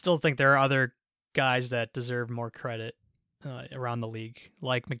 I still think there are other guys that deserve more credit around the league,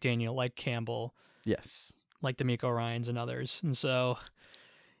 like McDaniel, like Campbell, yes, like D'Amico Ryans and others. And so,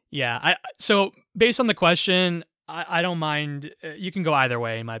 yeah, so based on the question, I don't mind. You can go either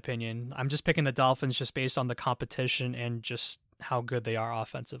way, in my opinion. I'm just picking the Dolphins just based on the competition and just how good they are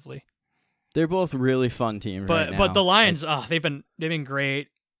offensively. They're both really fun teams right now. But the Lions, they've been great,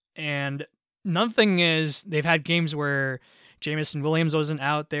 and nothing is. They've had games where Jamison Williams wasn't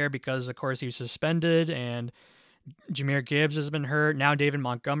out there because, of course, he was suspended, and Jahmyr Gibbs has been hurt. Now David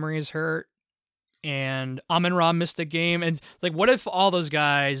Montgomery is hurt, and Amon-Ra missed a game. And like, what if all those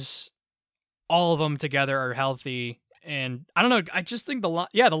guys, all of them together, are healthy? And I don't know. I just think the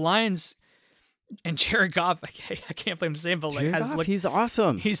Lions. And Jared Goff, I can't blame him saying, but he's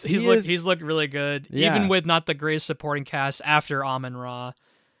awesome. He's looked really good, even with not the greatest supporting cast after Amon-Ra.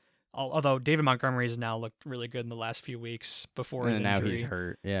 Although David Montgomery has now looked really good in the last few weeks before his injury. And now he's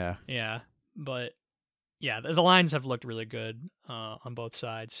hurt. Yeah. But yeah, the Lions have looked really good on both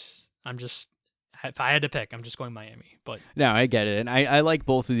sides. If I had to pick, I'm just going Miami. But no, I get it, and I like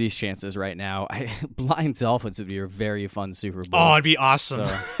both of these chances right now. Lions Dolphins would be a very fun Super Bowl. Oh, it'd be awesome.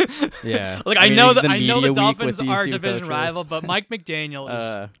 So, yeah, I know the Dolphins are a division rival, but Mike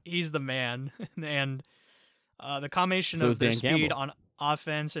McDaniel he's the man, and the combination of their speed on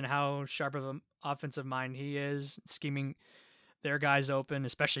offense and how sharp of an offensive mind he is, scheming their guys open,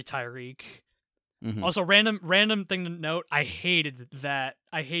 especially Tyreek. Mm-hmm. Also, random thing to note: I hate that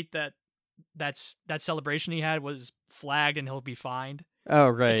that celebration he had was flagged and he'll be fined. Oh,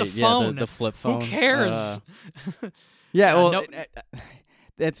 right. It's a phone. The flip phone. Who cares? Yeah, well,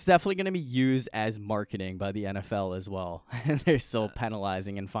 it's definitely going to be used as marketing by the NFL as well. They're still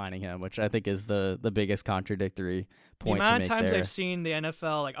penalizing and fining him, which I think is the biggest contradictory point to make there. The amount of times I've seen the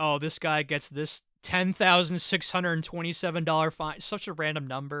NFL, like, oh, this guy gets this $10,627 fine. Such a random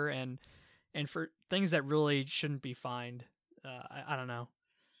number, and for things that really shouldn't be fined. I don't know.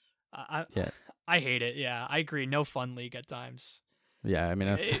 I hate it. Yeah, I agree. No fun league at times. Yeah, I mean,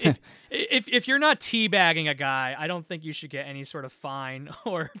 that's... if you're not teabagging a guy, I don't think you should get any sort of fine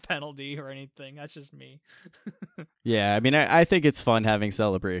or penalty or anything. That's just me. Yeah, I mean, I think it's fun having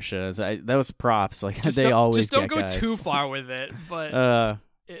celebrations. Those props, like just they always just don't go guys. Too far with it. But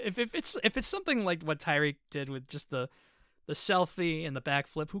if it's something like what Tyreek did with just the selfie and the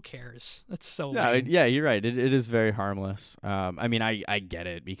backflip, who cares? That's so lame. Yeah, you're right. It is very harmless. I mean, I get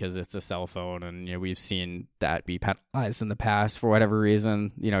it because it's a cell phone, and we've seen that be penalized in the past for whatever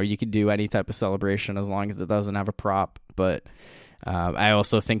reason. You can do any type of celebration as long as it doesn't have a prop. But I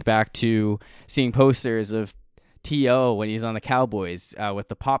also think back to seeing posters of T.O. when he's on the Cowboys with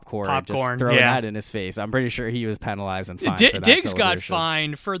the popcorn just throwing that in his face. I'm pretty sure he was penalized and fined for that Diggs got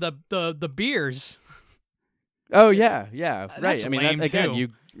fined for the beers. Oh yeah, right. I mean,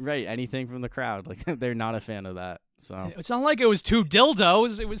 anything from the crowd, like they're not a fan of that. So it's not like it was 2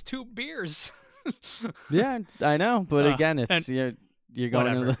 dildos; it was 2 beers. Yeah, I know, but again, it's you're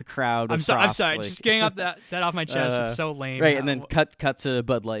going into the crowd. With I'm sorry, just getting off that off my chest. It's so lame. Right, and then cut to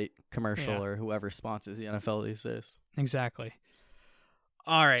Bud Light commercial or whoever sponsors the NFL these days. Exactly.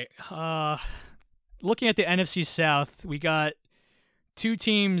 All right. Looking at the NFC South, we got 2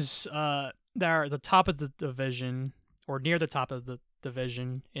 teams that are at the top of the division, or near the top of the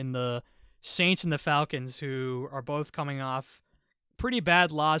division, in the Saints and the Falcons, who are both coming off pretty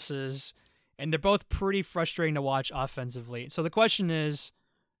bad losses, and they're both pretty frustrating to watch offensively. So the question is,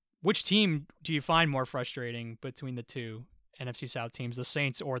 which team do you find more frustrating between the 2 NFC South teams, the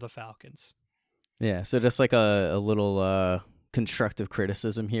Saints or the Falcons? Yeah, so just like a little constructive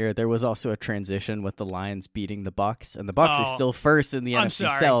criticism here. There was also a transition with the Lions beating the Bucs, and the Bucs are still first in the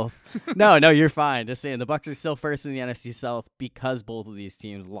NFC South. No, you're fine. Just saying, the Bucs are still first in the NFC South because both of these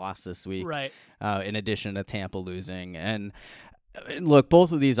teams lost this week. Right. In addition to Tampa losing, and Look,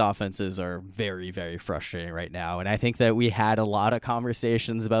 both of these offenses are very, very frustrating right now. And I think that we had a lot of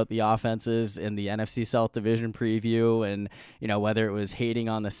conversations about the offenses in the NFC South Division preview. And, whether it was hating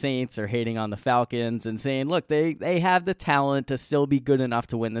on the Saints or hating on the Falcons and saying, look, they have the talent to still be good enough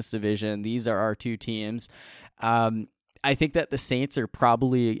to win this division. These are our two teams. I think that the Saints are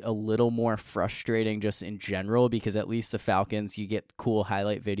probably a little more frustrating just in general because at least the Falcons, you get cool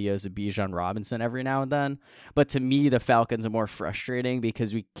highlight videos of Bijan Robinson every now and then. But to me, the Falcons are more frustrating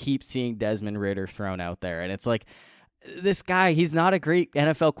because we keep seeing Desmond Ridder thrown out there. And it's like, this guy, he's not a great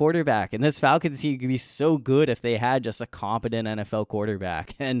NFL quarterback. And this Falcons team could be so good if they had just a competent NFL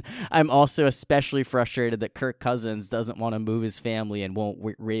quarterback. And I'm also especially frustrated that Kirk Cousins doesn't want to move his family and won't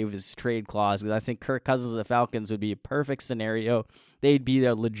waive his trade clause, because I think Kirk Cousins of the Falcons would be a perfect scenario. They'd be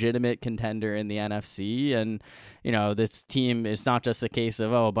a legitimate contender in the NFC. And, this team is not just a case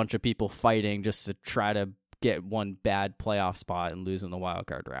of, a bunch of people fighting just to try to get one bad playoff spot and lose in the wild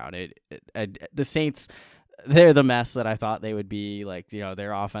card round. The Saints, they're the mess that I thought they would be. Like,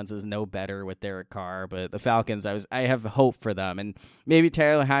 their offense is no better with Derek Carr, but the Falcons, I have hope for them, and maybe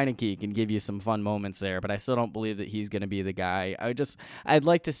Taylor Heineke can give you some fun moments there, but I still don't believe that he's going to be the guy. I'd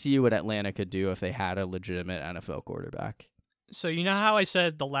like to see what Atlanta could do if they had a legitimate NFL quarterback. So how I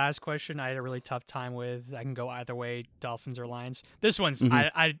said the last question I had a really tough time with? I can go either way, Dolphins or Lions. This one's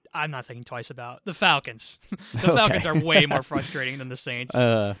I'm not thinking twice about. The Falcons. The Falcons are way more frustrating than the Saints.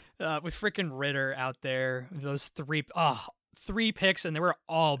 With freaking Ridder out there, those three picks, and they were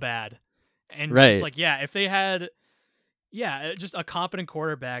all bad. And just like, if they had just a competent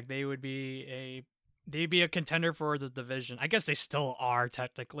quarterback, they'd be a contender for the division. I guess they still are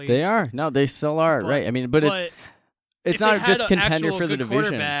technically. They are. No, they still are, right? I mean, but it's not just contender for the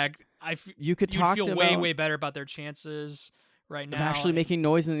division. You could feel way better about their chances right now of actually making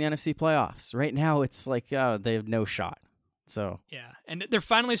noise in the NFC playoffs. Right now, it's like they have no shot. So and they're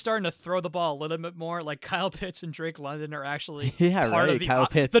finally starting to throw the ball a little bit more. Like Kyle Pitts and Drake London are actually part of Kyle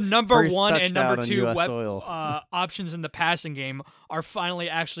Pitts, the number one and number two options in the passing game are finally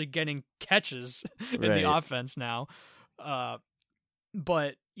actually getting catches in the offense now.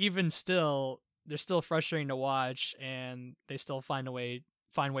 But even still, they're still frustrating to watch, and they still find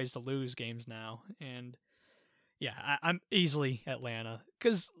ways to lose games now. And I'm easily Atlanta,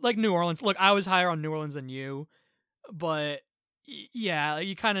 because like New Orleans. Look, I was higher on New Orleans than you, but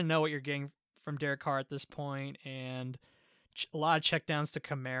you kind of know what you're getting from Derek Carr at this point, and a lot of checkdowns to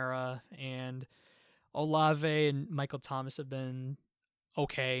Kamara, and Olave and Michael Thomas have been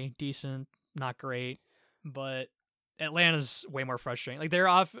okay, decent, not great, but Atlanta's way more frustrating. Like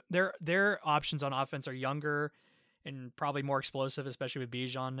their options on offense are younger and probably more explosive, especially with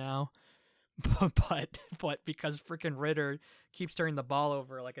Bijan now. But because freaking Ridder keeps turning the ball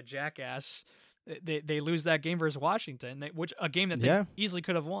over like a jackass, they lose that game versus Washington, which a game that they easily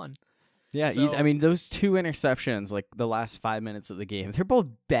could have won. Yeah, I mean, those two interceptions, like the last 5 minutes of the game, they're both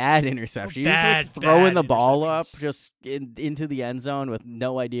bad interceptions. You're just throwing the ball up just into the end zone with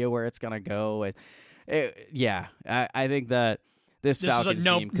no idea where it's gonna go. I think that this Falcons was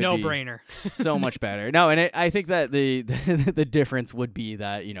team could no-brainer. be so much better. No, and I think that the difference would be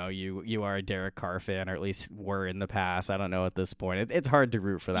that you are a Derek Carr fan, or at least were in the past. I don't know at this point. It's hard to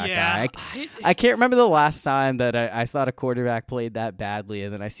root for that guy. I can't remember the last time that I thought a quarterback played that badly,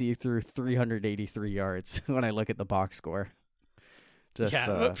 and then I see he threw 383 yards when I look at the box score.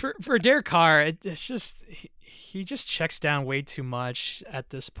 For Derek Carr, it's just he just checks down way too much at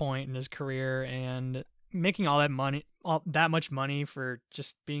this point in his career, and making all that much money for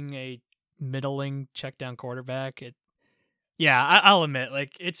just being a middling check down quarterback. I'll admit,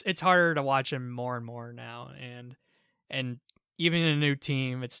 like it's harder to watch him more and more now, and even in a new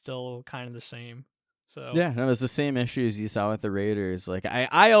team, it's still kind of the same. So it was the same issues you saw with the Raiders. Like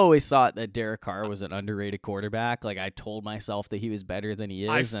I always thought that Derek Carr was an underrated quarterback. Like I told myself that he was better than he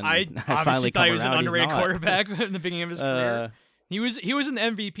is, I finally thought he was an underrated quarterback in the beginning of his career. He was in the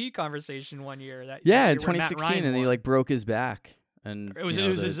MVP conversation one year. In 2016, and he broke his back, and I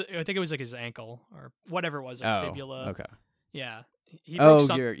think it was like his ankle or whatever it was, fibula. Okay. Yeah.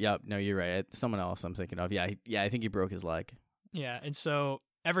 You're right. Someone else I'm thinking of. Yeah, I think he broke his leg. Yeah, and so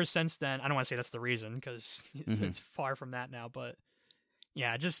ever since then, I don't want to say that's the reason, because it's far from that now, but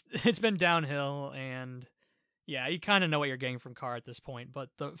just it's been downhill, and you kind of know what you're getting from Carr at this point. But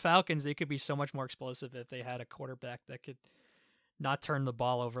the Falcons, they could be so much more explosive if they had a quarterback that could not turn the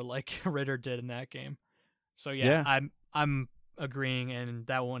ball over like Ridder did in that game. So I'm agreeing, and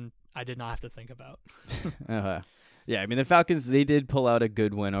that one I did not have to think about. Yeah, I mean, the Falcons, they did pull out a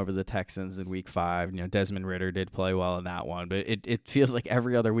good win over the Texans in Week 5. Desmond Ridder did play well in that one, but it feels like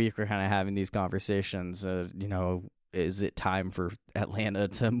every other week we're kind of having these conversations. is it time for Atlanta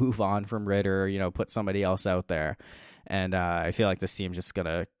to move on from Ritter, put somebody else out there? And I feel like this team's just going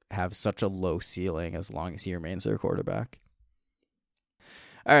to have such a low ceiling as long as he remains their quarterback.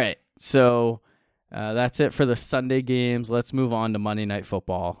 All right, so that's it for the Sunday games. Let's move on to Monday Night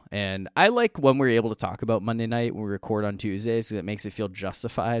Football. And I like when we're able to talk about Monday night when we record on Tuesdays because it makes it feel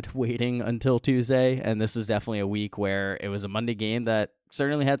justified waiting until Tuesday. And this is definitely a week where it was a Monday game that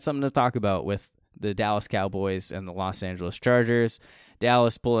certainly had something to talk about with the Dallas Cowboys and the Los Angeles Chargers.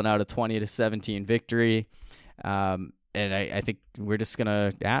 Dallas pulling out a 20-17 victory. And I think we're just going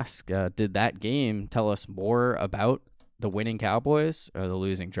to ask, did that game tell us more about the winning Cowboys or the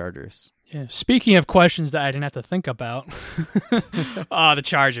losing Chargers? Yeah. Speaking of questions that I didn't have to think about, the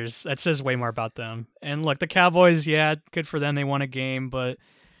Chargers. That says way more about them. And look, the Cowboys, yeah, good for them. They won a game, but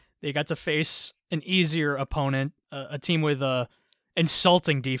they got to face an easier opponent, a team with a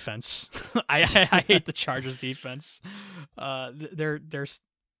insulting defense. I hate the Chargers defense. They're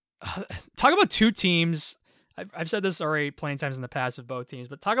talk about two teams. I've said this already plenty of times in the past with both teams,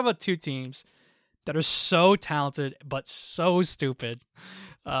 but talk about two teams that are so talented but so stupid.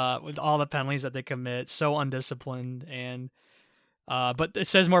 With all the penalties that they commit, so undisciplined, and but it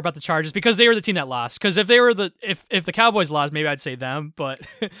says more about the Chargers because they were the team that lost. Because if they were if the Cowboys lost, maybe I'd say them. But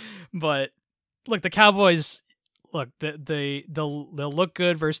look, the Cowboys they'll look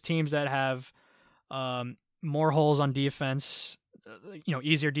good versus teams that have more holes on defense,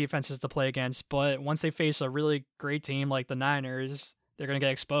 easier defenses to play against. But once they face a really great team like the Niners, they're gonna get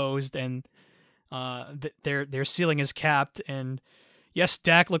exposed, and their ceiling is capped. And yes,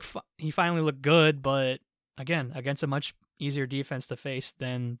 Dak he finally looked good, but again, against a much easier defense to face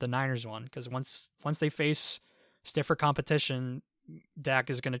than the Niners one, because once they face stiffer competition, Dak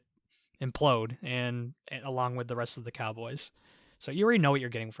is going to implode, and along with the rest of the Cowboys. So you already know what you're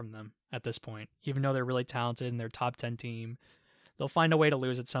getting from them at this point. Even though they're really talented and they're a top 10 team, they'll find a way to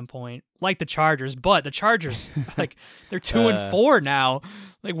lose at some point, like the Chargers. But the Chargers, they're 2-4 now.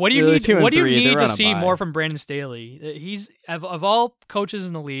 Like, what do you need? What do you need to see more from Brandon Staley? He's of all coaches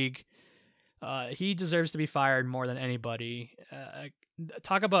in the league, he deserves to be fired more than anybody.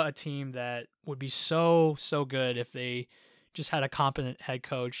 Talk about a team that would be so good if they just had a competent head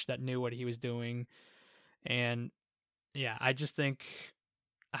coach that knew what he was doing. And yeah, I just think,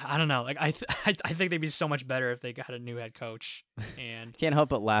 I don't know. Like I think they'd be so much better if they got a new head coach. And can't help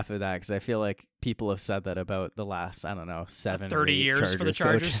but laugh at that because I feel like people have said that about the last 30 years Chargers for the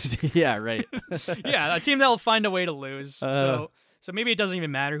Chargers. Yeah, right. Yeah, a team that'll find a way to lose. So maybe it doesn't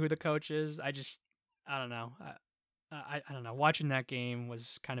even matter who the coach is. I don't know. I don't know. Watching that game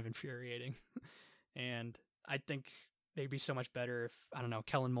was kind of infuriating, and I think they'd be so much better if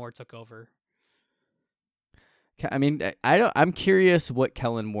Kellen Moore took over. I mean, I'm curious what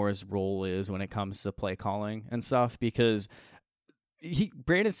Kellen Moore's role is when it comes to play calling and stuff, because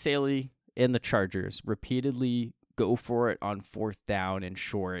Brandon Staley and the Chargers repeatedly go for it on fourth down and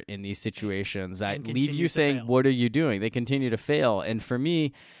short in these situations that leave you saying, what are you doing? They continue to fail. And for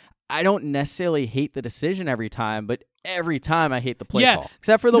me, I don't necessarily hate the decision every time, but every time I hate the play call.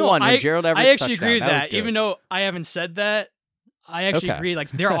 Except for the one when Gerald Everett's I actually touchdown. agree with that. Even though I haven't said that, I actually agree. Like,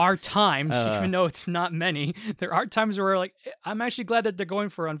 there are times, even though it's not many, there are times where like I'm actually glad that they're going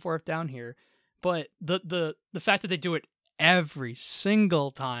for on fourth down here. But the fact that they do it every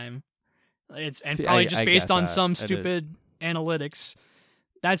single time, probably just based on some stupid analytics.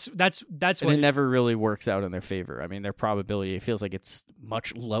 That's what it never really works out in their favor. I mean, their probability, it feels like it's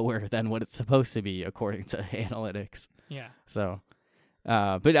much lower than what it's supposed to be according to analytics. Yeah. So,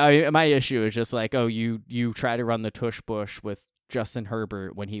 but my issue is just like, you try to run the tush push with Justin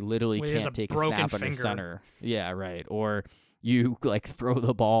Herbert when he literally can't take a snap under center. Yeah, right. Or you like throw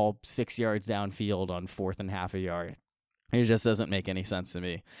the ball 6 yards downfield on 4th and half a yard. It just doesn't make any sense to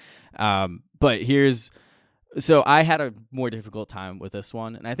me. But so I had a more difficult time with this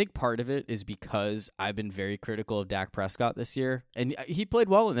one, and I think part of it is because I've been very critical of Dak Prescott this year, and he played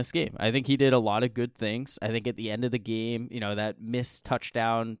well in this game. I think he did a lot of good things. I think at the end of the game, that missed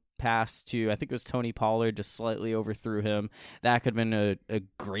touchdown pass to, I think it was Tony Pollard, just slightly overthrew him. That could have been a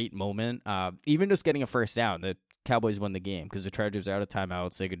great moment. Even just getting a first down, the Cowboys won the game because the Chargers are out of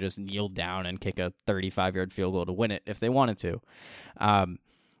timeouts. They could just kneel down and kick a 35-yard field goal to win it if they wanted to.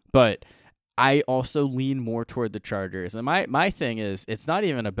 But I also lean more toward the Chargers. And my thing is, it's not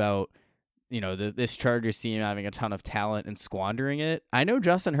even about, this Chargers team having a ton of talent and squandering it. I know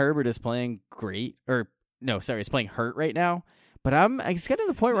Justin Herbert is playing great, he's playing hurt right now. But it's getting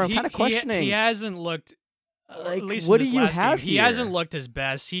to the point where I'm kind of questioning. He hasn't looked, like, at least what in this do you last have game, here? he hasn't looked his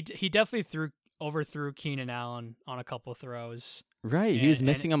best. He definitely overthrew Keenan Allen on a couple of throws. Right, he was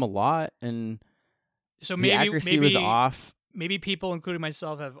missing him a lot, and So the accuracy was off. Maybe people, including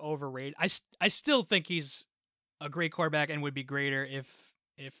myself, have overrated. I still think he's a great quarterback and would be greater if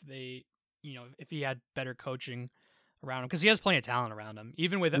they, if he had better coaching around him, because he has plenty of talent around him.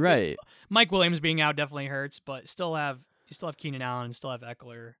 Even with Mike Williams being out definitely hurts, but you still have Keenan Allen and still have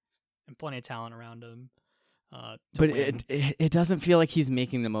Eckler and plenty of talent around him. But it doesn't feel like he's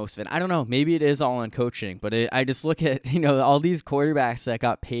making the most of it. I don't know. Maybe it is all on coaching, but I just look at, all these quarterbacks that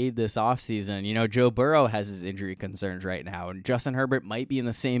got paid this offseason. Joe Burrow has his injury concerns right now, and Justin Herbert might be in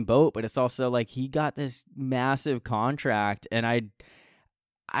the same boat, but it's also like he got this massive contract, and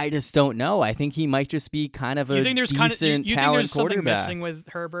I just don't know. I think he might just be kind of a decent talent quarterback. Something missing with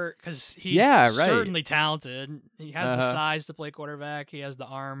Herbert, because he's certainly talented. He has the size to play quarterback. He has the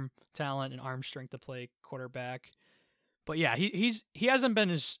arm talent and arm strength to play quarterback. But yeah, he hasn't been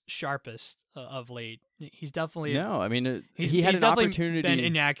his sharpest of late. He's definitely he had an opportunity. Been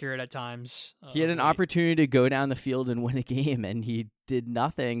inaccurate at times. He had an opportunity to go down the field and win a game, and he did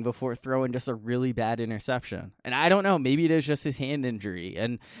nothing before throwing just a really bad interception. And I don't know, maybe it is just his hand injury.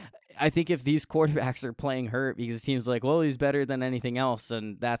 And I think if these quarterbacks are playing hurt because the team's like, well, he's better than anything else,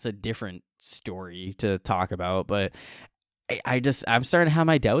 and that's a different story to talk about. But I'm starting to have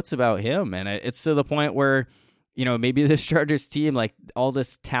my doubts about him, and it's to the point where, maybe this Chargers team, like, all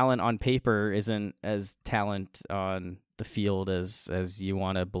this talent on paper isn't as talent on the field as you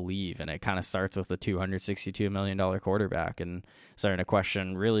want to believe, and it kind of starts with the $262 million quarterback, and starting to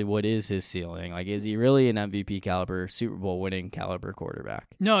question really what is his ceiling. Like, is he really an MVP caliber, Super Bowl winning caliber quarterback?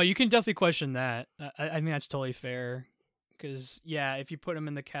 No, you can definitely question that. I think that's totally fair, because if you put him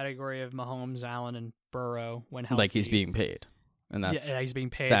in the category of Mahomes, Allen, and Burrow when healthy, like he's being paid. And he's being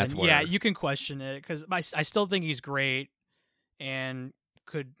paid. That's where, you can question it, because I still think he's great and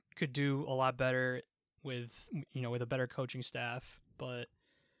could do a lot better with with a better coaching staff. But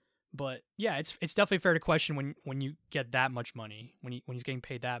it's definitely fair to question when you get that much money, when he's getting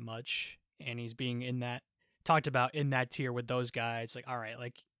paid that much, and he's being talked about in that tier with those guys. Like, all right,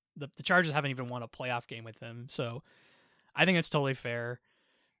 like the Chargers haven't even won a playoff game with him, so I think it's totally fair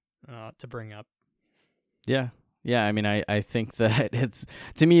to bring up. Yeah. Yeah, I mean, I think that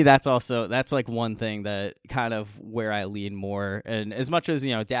to me, that's like one thing that kind of where I lean more. And as much as,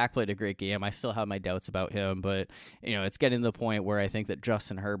 Dak played a great game, I still have my doubts about him. But, it's getting to the point where I think that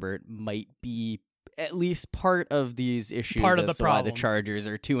Justin Herbert might be at least part of these issues. Part of the problem. Why the Chargers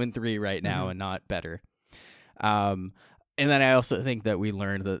are 2-3 right now and not better. And then I also think that we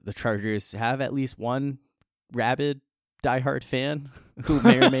learned that the Chargers have at least one rabid diehard fan who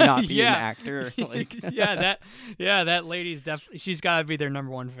may or may not be an actor. Like, that lady's definitely, she's got to be their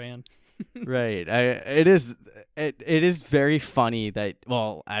number one fan. Right. It is very funny that,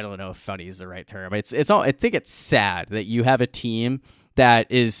 well, I don't know if funny is the right term. It's all, I think it's sad that you have a team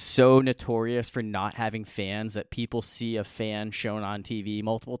that is so notorious for not having fans that people see a fan shown on TV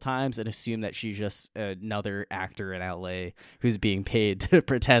multiple times and assume that she's just another actor in LA who's being paid to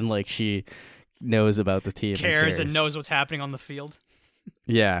pretend like she knows about the team, cares and knows what's happening on the field.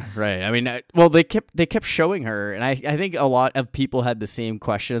 Yeah, right. I mean, they kept showing her, and I think a lot of people had the same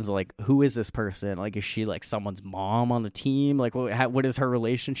questions, like, who is this person? Like, is she like someone's mom on the team? Like, what is her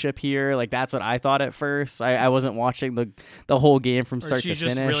relationship here? Like, that's what I thought at first. I wasn't watching the whole game from start to finish.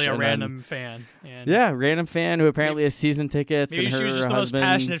 She's just really a random fan. Random fan who apparently has season tickets. Maybe and she was just husband, the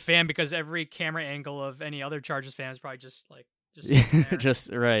most passionate fan, because every camera angle of any other Chargers fan is probably just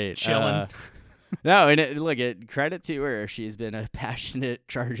just right, chilling. No, and credit to her. She's been a passionate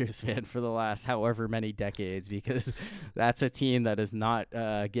Chargers fan for the last however many decades, because that's a team that is not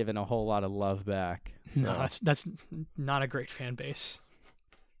given a whole lot of love back. So. No, that's not a great fan base.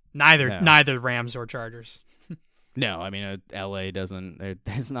 Neither Rams or Chargers. No, I mean, LA doesn't.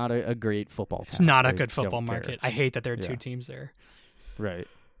 It's not a great football town. It's not a good football market. I hate that there are two teams there. Right.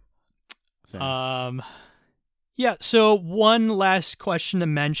 So. Yeah. So one last question to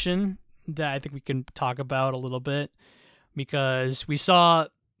mention that I think we can talk about a little bit, because we saw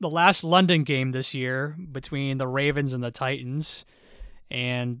the last London game this year between the Ravens and the Titans,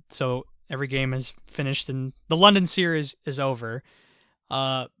 and so every game is finished and the London series is over.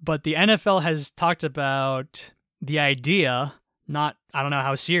 But the NFL has talked about the idea, I don't know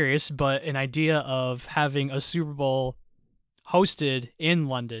how serious, but an idea of having a Super Bowl hosted in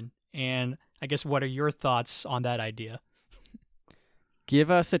London. And I guess, what are your thoughts on that idea? Give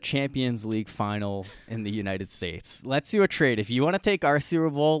us a Champions League final in the United States. Let's do a trade. If you want to take our Super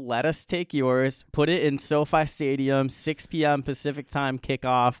Bowl, let us take yours. Put it in SoFi Stadium, 6 p.m. Pacific time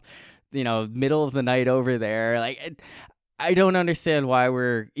kickoff, middle of the night over there. Like, I don't understand why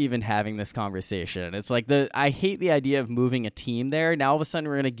we're even having this conversation. It's like I hate the idea of moving a team there. Now all of a sudden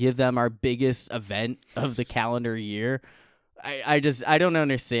we're going to give them our biggest event of the calendar year. I don't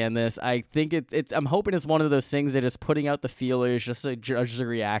understand this. I think I'm hoping it's one of those things that is putting out the feelers just to judge the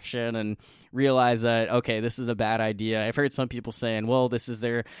reaction and realize that, okay, this is a bad idea. I've heard some people saying, well, this is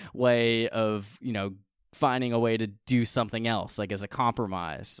their way of, finding a way to do something else, like as a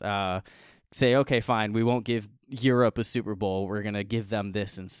compromise. Say, okay, fine, we won't give Europe a Super Bowl. We're going to give them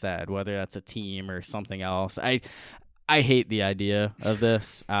this instead, whether that's a team or something else. I hate the idea of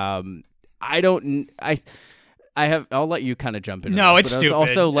this. I'll let you kind of jump in. No, it's stupid.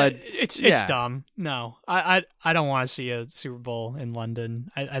 Also it's dumb. No, I don't want to see a Super Bowl in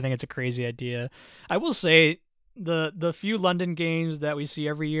London. I think it's a crazy idea. I will say the few London games that we see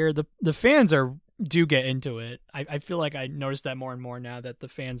every year, the fans do get into it. I feel like I notice that more and more now that the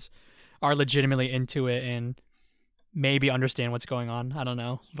fans are legitimately into it and maybe understand what's going on. I don't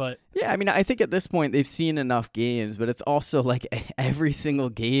know, but yeah, I mean, I think at this point they've seen enough games, but it's also like every single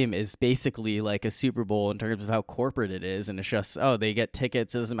game is basically like a Super Bowl in terms of how corporate it is, and it's just they get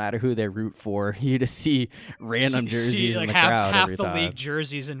tickets. It doesn't matter who they root for. You just see random jerseys like in the half crowd every the time. league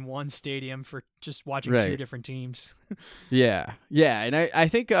jerseys in one stadium for just watching two different teams. Yeah, and I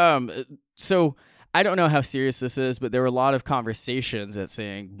think so. I don't know how serious this is, but there were a lot of conversations that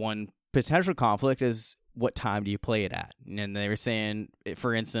saying one potential conflict is, what time do you play it at? And they were saying,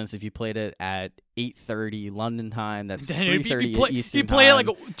 for instance, if you played it at 8:30 London time, that's 3:30 Eastern time. You play it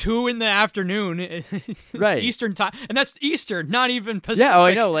like 2 in the afternoon, right? Eastern time, and that's Eastern, not even Pacific. Yeah,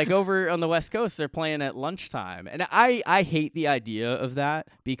 I know. Like over on the West Coast, they're playing at lunchtime, and I hate the idea of that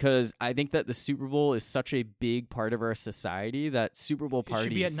because I think that the Super Bowl is such a big part of our society that Super Bowl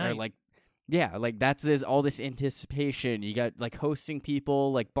parties are like. Yeah, like there's all this anticipation. You got like hosting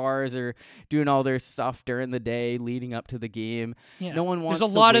people, like bars are doing all their stuff during the day leading up to the game. Yeah. No one wants.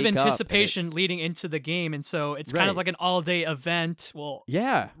 There's a lot of anticipation leading into the game, and so it's kind of like an all-day event. Well,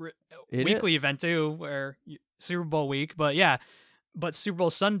 yeah, weekly event too, where Super Bowl week. But but Super Bowl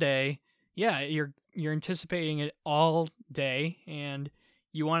Sunday, you're anticipating it all day, and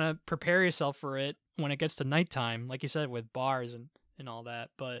you want to prepare yourself for it when it gets to nighttime, like you said, with bars and all that.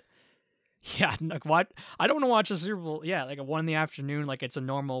 But yeah, like what? I don't want to watch a Super Bowl. Yeah, like a 1 PM, like it's a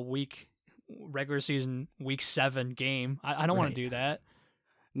normal regular season week 7 game. I don't want to do that.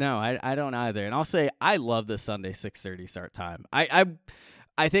 No, I don't either. And I'll say I love the Sunday 6:30 start time.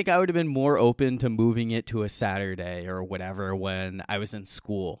 I think I would have been more open to moving it to a Saturday or whatever when I was in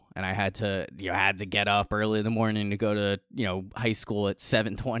school and I had to get up early in the morning to go to high school at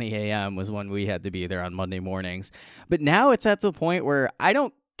 7:20 a.m. was when we had to be there on Monday mornings. But now it's at the point where I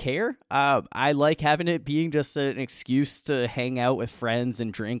don't care. I like having it being just an excuse to hang out with friends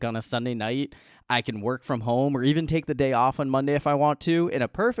and drink on a Sunday night. I can work from home or even take the day off on Monday if I want to. In a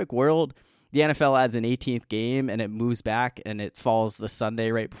perfect world, the NFL adds an 18th game and it moves back and it falls the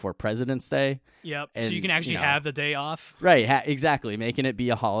Sunday right before President's Day. Yep. And, so you can actually have the day off. Right. Exactly. Making it be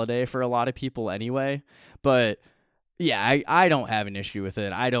a holiday for a lot of people anyway. But yeah, I don't have an issue with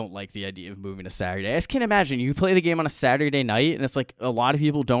it. I don't like the idea of moving to Saturday. I just can't imagine. You play the game on a Saturday night, and it's like a lot of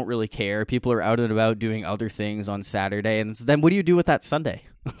people don't really care. People are out and about doing other things on Saturday, and then what do you do with that Sunday?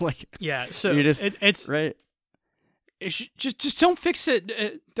 So you just, it's right. Just don't fix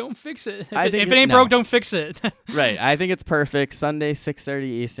it. Don't fix it. If it ain't no. broke, don't fix it. Right. I think it's perfect. Sunday 6:30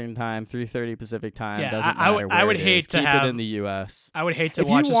 Eastern time, 3:30 Pacific time. Yeah, doesn't matter where I would it hate is. to Keep have it in the U.S. I would hate to if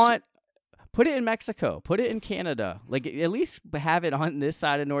watch. You want. Put it in Mexico. Put it in Canada. Like, at least have it on this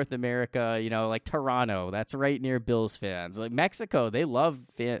side of North America, like Toronto. That's right near Bills fans. Like, Mexico, they love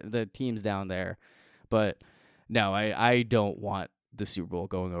the teams down there. But, no, I don't want the Super Bowl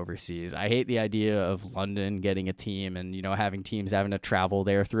going overseas. I hate the idea of London getting a team and, having teams having to travel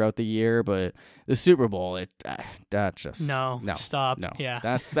there throughout the year. But the Super Bowl, that's just... No. Stop. No. Yeah.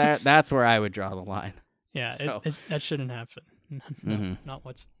 That's where I would draw the line. Yeah, so. That shouldn't happen. Not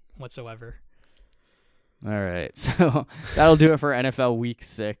whatsoever. All right, so that'll do it for NFL Week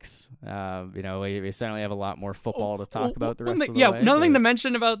 6. We certainly have a lot more football to talk about the rest of the way. Yeah, another thing to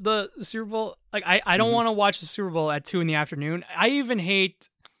mention about the Super Bowl, like I don't want to watch the Super Bowl at 2 PM. I even hate.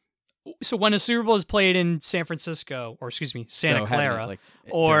 So when a Super Bowl is played in San Francisco, or excuse me, Santa Clara,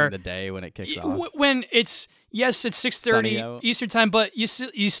 or during the day when it kicks off, when it's 6:30 Eastern time, but you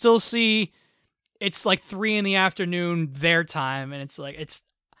still see it's like 3 PM their time, and it's like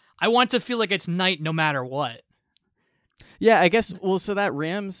I want to feel like it's night no matter what. Yeah, I guess. Well, so that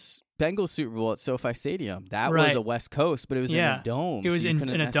Rams-Bengals Super Bowl at SoFi Stadium, that was a West Coast, but it was in a dome. It was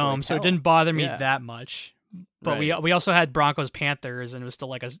in a dome, so it didn't bother me that much. But we also had Broncos-Panthers, and it was still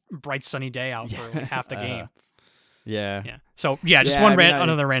like a bright sunny day out for like half the game. Yeah. Yeah. So yeah, just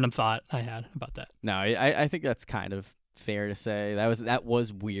another random thought I had about that. No, I think that's kind of fair to say. That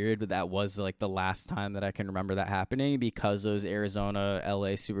was weird, but that was like the last time that I can remember that happening, because those Arizona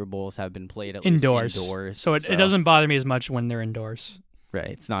LA Super Bowls have been played at least indoors. So it doesn't bother me as much when they're indoors. Right.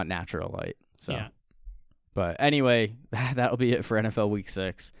 It's not natural light. So yeah. But anyway, that'll be it for NFL Week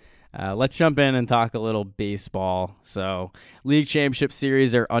 6. Let's jump in and talk a little baseball. So, League Championship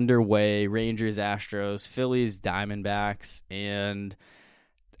Series are underway. Rangers, Astros, Phillies, Diamondbacks, and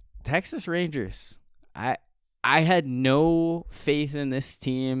Texas Rangers. I had no faith in this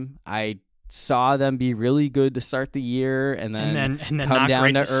team. I saw them be really good to start the year, and then come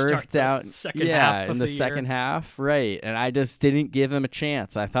down to earth in the second half, right? And I just didn't give them a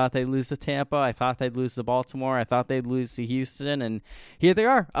chance. I thought they'd lose to Tampa. I thought they'd lose to Baltimore. I thought they'd lose to Houston, and here they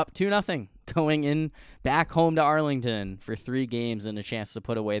are, up 2-0, going in back home to Arlington for 3 games and a chance to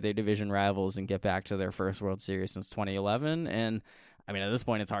put away their division rivals and get back to their first World Series since 2011. And I mean, at this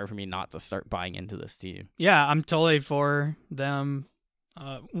point, it's hard for me not to start buying into this team. Yeah, I'm totally for them.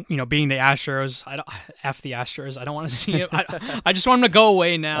 Being the Astros, F the Astros. I don't want to see it. I just want them to go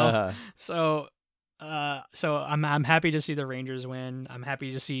away now. So I'm happy to see the Rangers win. I'm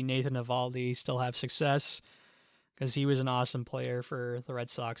happy to see Nathan Eovaldi still have success, because he was an awesome player for the Red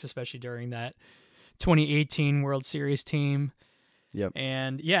Sox, especially during that 2018 World Series team. Yep.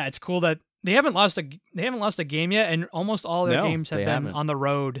 And yeah, it's cool that they haven't lost a game yet, and almost all their games have been on the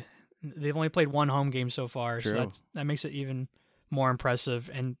road. They've only played 1 home game so far. True. So that makes it even more impressive.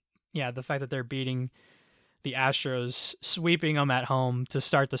 And yeah, the fact that they're beating the Astros, sweeping them at home to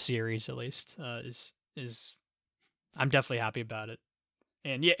start the series, at least, is I'm definitely happy about it.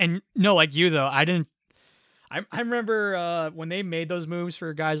 And yeah, and no, like you though, I remember when they made those moves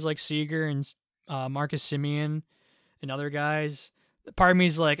for guys like Seager and Marcus Semien and other guys. Part of me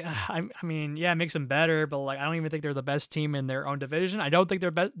is like, I mean, yeah, it makes them better, but like, I don't even think they're the best team in their own division. I don't think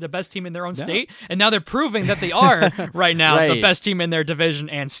they're the best team in their own state, and now they're proving that they are right now the best team in their division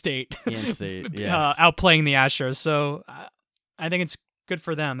and state. Yes. Outplaying the Astros. So I think it's good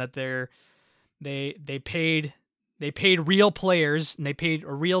for them that they paid real players, and they paid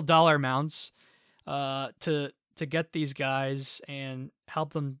real dollar amounts to get these guys and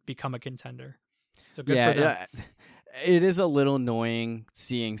help them become a contender. So good for them. Yeah. It is a little annoying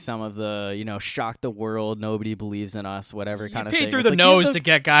seeing some of the, shock the world, nobody believes in us, whatever kind of thing. You paid through the nose to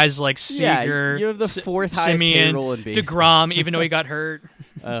get guys like Seager. You have the 4th highest payroll in baseball. DeGrom, even though he got hurt.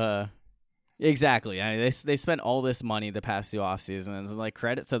 Exactly. I mean, they spent all this money the past 2 off seasons. Like,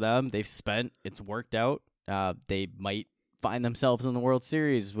 credit to them. They've spent. It's worked out. They might find themselves in the World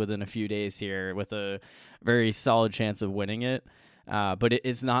Series within a few days here with a very solid chance of winning it. But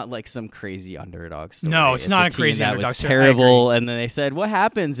it's not like some crazy underdog story. No, it's not a crazy underdog story. Terrible. And then they said, what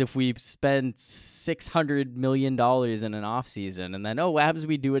happens if we spend $600 million in an offseason? And then, what happens if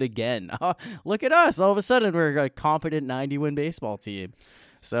we do it again? Oh, look at us. All of a sudden, we're a competent 90-win baseball team.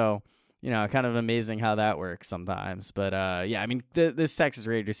 So, kind of amazing how that works sometimes. But, yeah, I mean, this Texas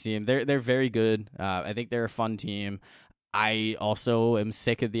Rangers team, they're very good. I think they're a fun team. I also am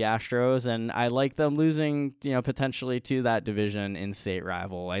sick of the Astros, and I like them losing, potentially to that division in-state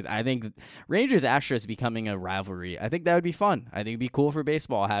rival. I think Rangers-Astros becoming a rivalry, I think that would be fun. I think it'd be cool for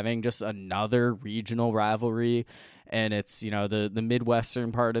baseball, having just another regional rivalry, and it's, the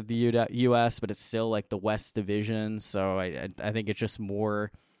Midwestern part of the U.S., but it's still like the West Division, so I think it's just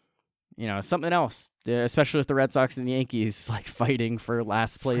more, something else, especially with the Red Sox and the Yankees, like fighting for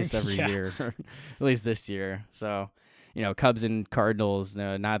last place every year, at least this year, so... Cubs and Cardinals,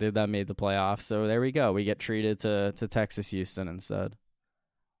 neither of them made the playoffs. So there we go. We get treated to Texas Houston instead.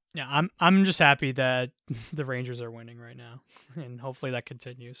 Yeah, I'm just happy that the Rangers are winning right now, and hopefully that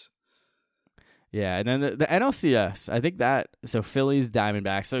continues. Yeah, and then the NLCS, I think so Phillies,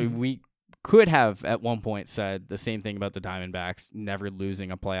 Diamondbacks. So we could have at one point said the same thing about the Diamondbacks, never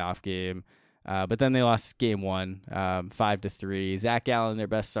losing a playoff game. But then they lost game 1, 5-3. Zach Gallen, their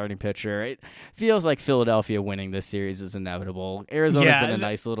best starting pitcher. It feels like Philadelphia winning this series is inevitable. Arizona's been a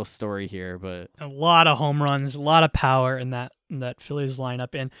nice little story here, but a lot of home runs, a lot of power in that Phillies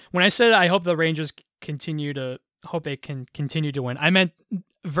lineup. And when I said I hope the Rangers can continue to win, I meant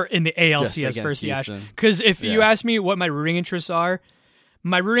in the ALCS versus the Astros. Because if you ask me what my rooting interests are,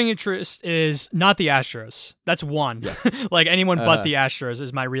 my rooting interest is not the Astros. That's one. Yes. Like anyone but the Astros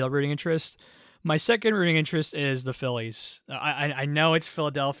is my real rooting interest. My second rooting interest is the Phillies. I know it's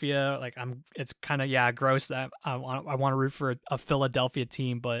Philadelphia. Like it's kind of gross that I want to root for a Philadelphia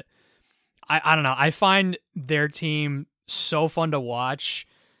team, but I don't know. I find their team so fun to watch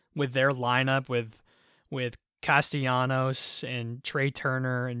with their lineup with Castellanos and Trey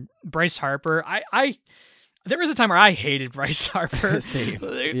Turner and Bryce Harper. There was a time where I hated Bryce Harper. Same.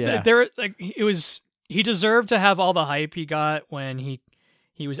 Yeah. He deserved to have all the hype he got when he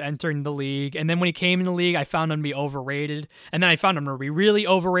was entering the league. And then when he came in the league, I found him to be overrated. And then I found him to be really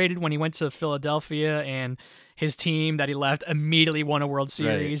overrated when he went to Philadelphia, and his team that he left immediately won a World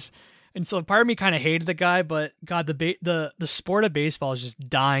Series. Right. And so part of me kind of hated the guy, but God, the sport of baseball is just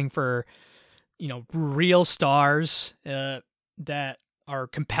dying for, real stars that are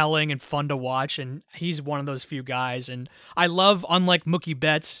compelling and fun to watch. And he's one of those few guys. And I love, unlike Mookie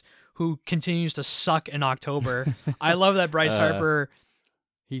Betts, who continues to suck in October, I love that Bryce Harper,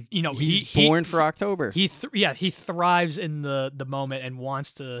 he's born for October. He thrives in the moment and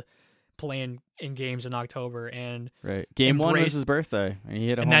wants to play in games in October. And right, game 1 was his birthday, and he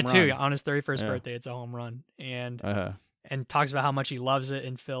hit a home run. And that too, on his 31st birthday, it's a home run. And talks about how much he loves it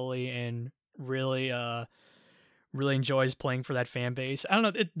in Philly, and really enjoys playing for that fan base. I don't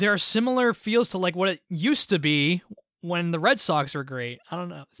know. There are similar feels to like what it used to be when the Red Sox were great. I don't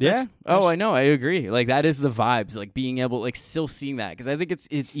know. I know. I agree. Like, that is the vibes, like being able, like, still seeing that. Because I think it's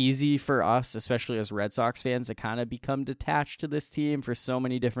easy for us, especially as Red Sox fans, to kind of become detached to this team for so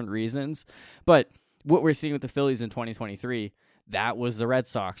many different reasons. But what we're seeing with the Phillies in 2023, that was the Red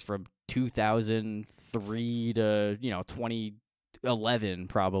Sox from 2003 to, 2011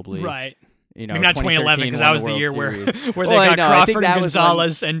 probably. Right. Maybe not 2011, because that was the year where they got I Crawford and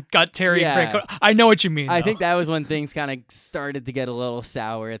Gonzalez and got Terry and Franco. I know what you mean. I think that was when things kind of started to get a little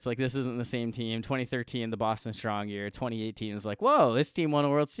sour. It's like, this isn't the same team. 2013, the Boston Strong year. 2018 is like, whoa, this team won a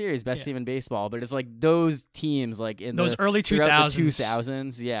World Series, best team in baseball. But it's like those teams, like in those early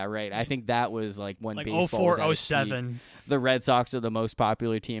 2000s. Yeah, right. I think that was like when baseball was at its 04, 07. The Red Sox are the most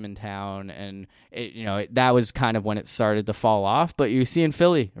popular team in town, and that was kind of when it started to fall off. But you see in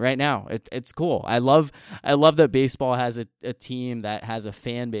Philly right now, it's cool. I love that baseball has a team that has a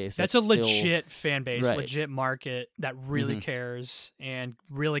fan base. That's a legit fan base, legit market that really cares and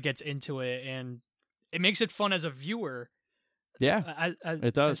really gets into it, and it makes it fun as a viewer. Yeah,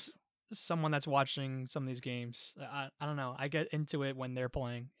 it does. As someone that's watching some of these games, I don't know. I get into it when they're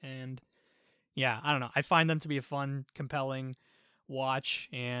playing, and yeah, I don't know. I find them to be a fun, compelling watch,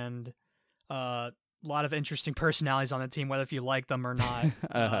 and a lot of interesting personalities on the team, whether if you like them or not.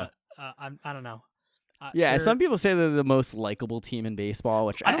 I don't know. Some people say they're the most likable team in baseball,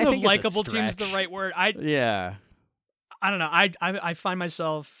 which I don't know if likable team is the right word. I don't know. I find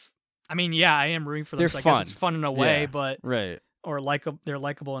myself. I mean, I am rooting for them. They're so I fun. guess it's fun in a way, but right. Or they're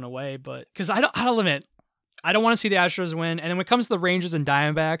likable in a way, but because I don't admit, I don't want to see the Astros win. And then when it comes to the Rangers and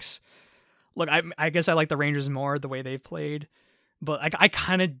Diamondbacks, look, I guess I like the Rangers more the way they've played, but I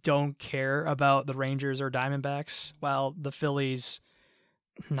kind of don't care about the Rangers or Diamondbacks. While the Phillies,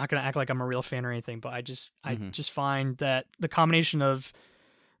 I'm not going to act like I'm a real fan or anything, but I just find that the combination of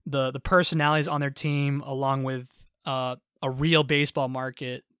the personalities on their team, along with a real baseball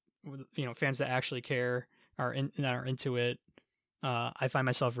market, fans that actually care are into it. I find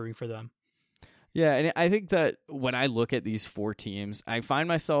myself rooting for them. Yeah, and I think that when I look at these 4 teams, I find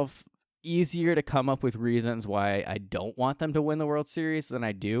myself easier to come up with reasons why I don't want them to win the World Series than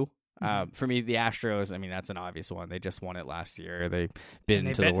I do. For me, the Astros, I mean, that's an obvious one. They just won it last year. They've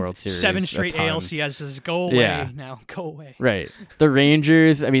been to the World Series 7 straight ALCSs. Go away now. Go away. Right. The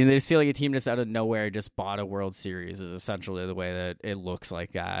Rangers, I mean, they just feel like a team just out of nowhere just bought a World Series is essentially the way that it looks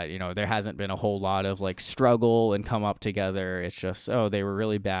like that. There hasn't been a whole lot of like struggle and come up together. It's just, they were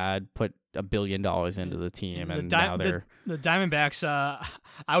really bad, put $1 billion into the team, and now they're the Diamondbacks.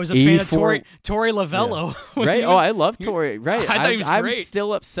 I was a fan of Torey Lovello. Yeah. Right. I love Torey. Right. I thought he was great. I'm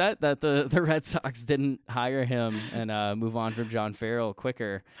still upset that the Red Sox didn't hire him and move on from John Farrell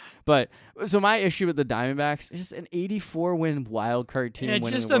quicker. But so my issue with the Diamondbacks is just an 84-win wild card team. It's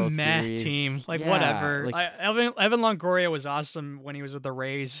just a meh team. Like, whatever. Evan Longoria was awesome when he was with the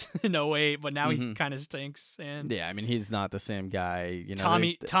Rays in 08, but now he kind of stinks. And I mean, he's not the same guy.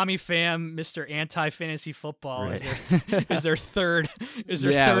 Tommy Pham, Mr. Anti-Fantasy Football, right. is their third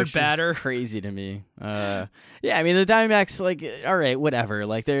third batter. Is crazy to me. I mean, the Diamondbacks, like, all right, whatever.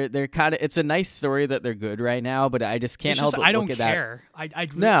 Like, they're kind of. It's a nice story that they're good right now, but I just can't help but look at that. I don't care.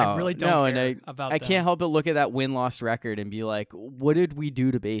 I really don't care about them. I can't help but look at that win-loss record and be like, what did we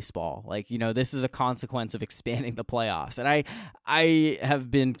do to baseball? Like, this is a consequence of expanding the playoffs. And I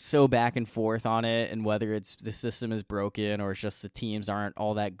have been so back and forth on it, and whether it's the system is broken or it's just the teams aren't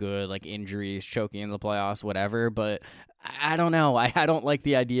all that good, like injuries, choking in the playoffs, whatever. But I don't know. I don't like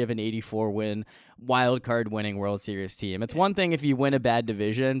the idea of an 84-win wild card winning World Series team. It's one thing if you win a bad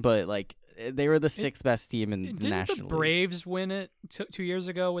division, but like they were the sixth best team in the Didn't National the Braves win it 2 years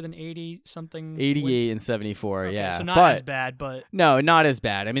ago with an 80-something? 88 and 74, okay, yeah. So not as bad, but... No, not as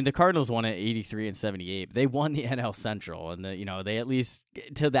bad. I mean, the Cardinals won at 83 and 78. They won the NL Central, and they at least,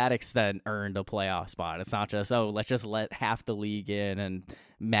 to that extent, earned a playoff spot. It's not just, let's just let half the league in and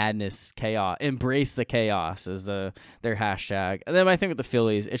madness, chaos, embrace the chaos is their hashtag. And then I think with the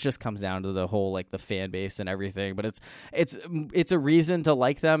Phillies, it just comes down to the whole, like, the fan base and everything. But it's a reason to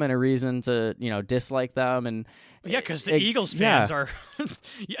like them and a reason to, dislike them. And yeah, because the Eagles fans are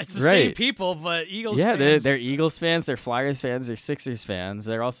it's the same people, but Eagles fans. Yeah, they're Eagles fans, they're Flyers fans, they're Sixers fans,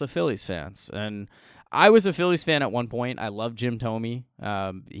 they're also Phillies fans. And I was a Phillies fan at one point. I loved Jim Thome.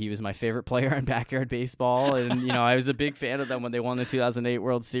 He was my favorite player in backyard baseball. And, I was a big fan of them when they won the 2008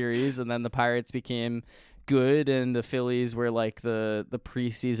 World Series. And then the Pirates became good, and the Phillies were like the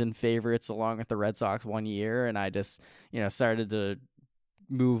preseason favorites along with the Red Sox one year. And I just, started to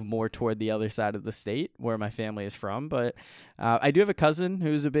move more toward the other side of the state where my family is from. But I do have a cousin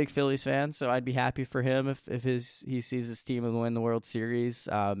who's a big Phillies fan, so I'd be happy for him if he sees his team win the World Series.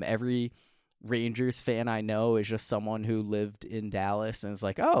 Every Rangers fan I know is just someone who lived in Dallas and is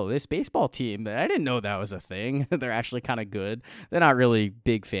like, oh, this baseball team, I didn't know that was a thing. They're actually kind of good. They're not really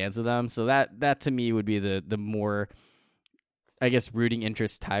big fans of them. So that to me would be the more, I guess, rooting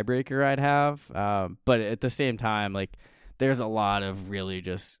interest tiebreaker I'd have. But at the same time, like, there's a lot of really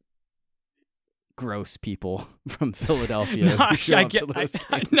just gross people from Philadelphia. I get it.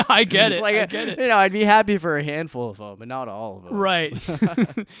 I get it. I'd be happy for a handful of them, but not all of them. Right.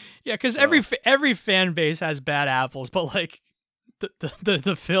 Yeah, because every fan base has bad apples, but like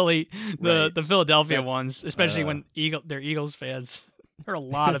the Philadelphia ones, especially when they're Eagles fans, there are a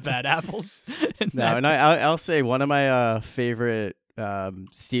lot of bad apples. And I'll say one of my favorite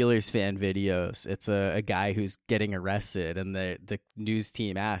Steelers fan videos. It's a guy who's getting arrested, and the news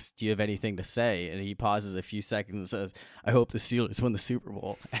team asks, "Do you have anything to say?" And he pauses a few seconds and says, "I hope the Steelers win the Super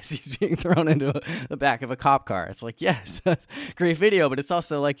Bowl," as he's being thrown into the back of a cop car. It's like, yes, great video, but it's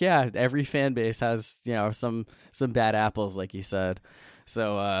also like, yeah, every fan base has some bad apples, like you said.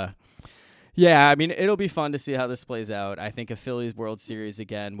 So yeah, I mean, it'll be fun to see how this plays out. I think a Phillies World Series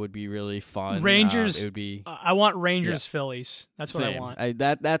again would be really fun. Rangers, it would be. I want Rangers Phillies. That's what I want.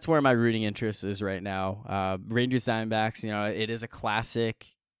 That's where my rooting interest is right now. Rangers Diamondbacks. It is a classic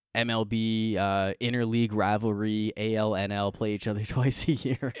MLB interleague rivalry. AL NL play each other twice a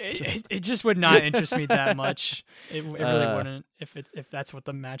year. It just would not interest me that much. It really wouldn't if that's what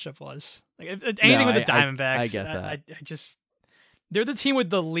the matchup was. Like anything with the Diamondbacks. I get that. I just. They're the team with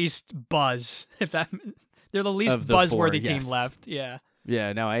the least buzz. They're the least buzzworthy team left. Yeah.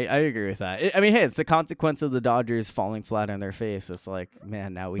 Yeah, no, I agree with that. I mean, hey, it's a consequence of the Dodgers falling flat on their face. It's like,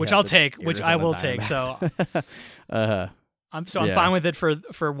 man, now which I'll take, which I will take. So, I'm fine with it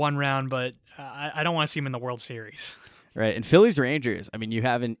for one round, but I don't want to see him in the World Series. Right, and Phillies Rangers, I mean, you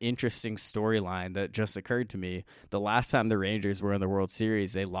have an interesting storyline that just occurred to me. The last time the Rangers were in the World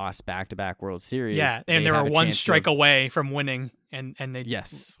Series, they lost back-to-back World Series. Yeah, and they were one strike away from winning, and they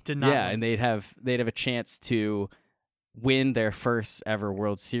did not. Yeah, win. and they'd have a chance to win their first ever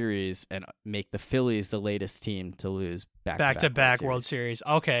World Series and make the Phillies the latest team to lose back-to-back World Series.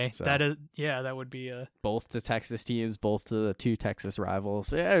 Okay, so, that would be both the Texas teams, both to the two Texas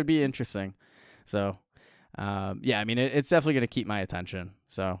rivals. Yeah, it would be interesting. So. Yeah, I mean, it's definitely going to keep my attention.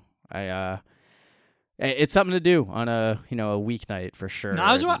 So it's something to do on a weeknight for sure. No,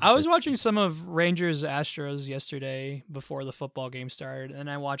 I was watching some of Rangers Astros yesterday before the football game started, and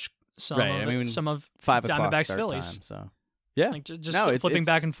I watched some of 5 Diamondbacks Phillies. Time, so yeah, like just flipping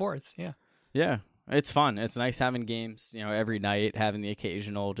back and forth. Yeah, yeah, it's fun. It's nice having games, every night, having the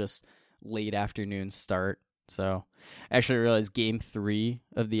occasional just late afternoon start. So I actually realized Game 3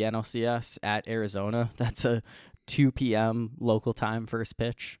 of the NLCS at Arizona, that's a 2 p.m. local time first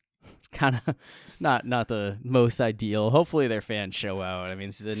pitch. Kind of not the most ideal. Hopefully their fans show out. I mean,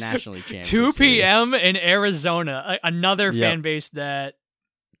 this is a National League Championship 2 p.m. in Arizona, another fan base that,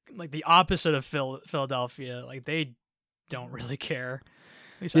 like the opposite of Philadelphia, like they don't really care.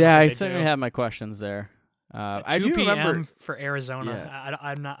 Yeah, I certainly have my questions there. I do remember for Arizona. Yeah.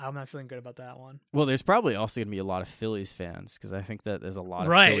 I'm not feeling good about that one. Well, there's probably also going to be a lot of Phillies fans because I think that there's a lot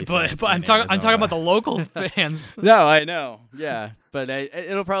of Philly fans I'm talking about the local fans. No, I know. Yeah, but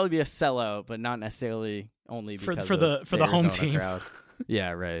it'll probably be a sellout, but not necessarily only because for the home team. Crowd.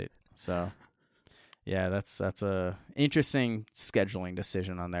 Yeah, right. So, yeah, that's a interesting scheduling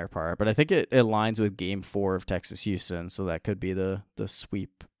decision on their part, but I think it aligns with Game 4 of Texas Houston, so that could be the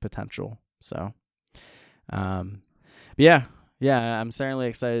sweep potential. So. But Yeah, I'm certainly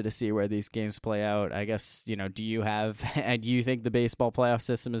excited to see where these games play out. I guess, do you think the baseball playoff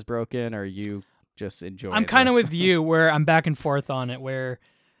system is broken, or you just enjoy I'm kind of with you where I'm back and forth on it, where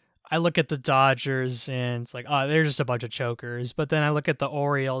I look at the Dodgers and it's like, oh, they're just a bunch of chokers. But then I look at the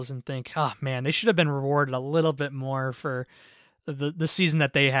Orioles and think, oh, man, they should have been rewarded a little bit more for the season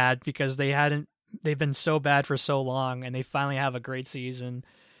that they had, because they've been so bad for so long, and they finally have a great season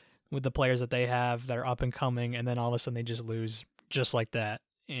with the players that they have that are up and coming, and then all of a sudden they just lose just like that.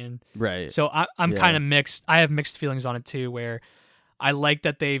 And right. So I'm kind of mixed. I have mixed feelings on it too, where I like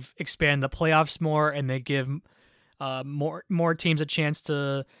that they've expanded the playoffs more, and they give more teams a chance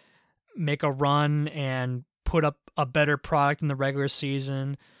to make a run and put up a better product in the regular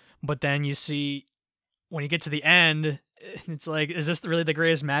season. But then you see, when you get to the end, it's like, is this really the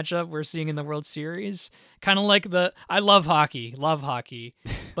greatest matchup we're seeing in the World Series? Kind of like I love hockey,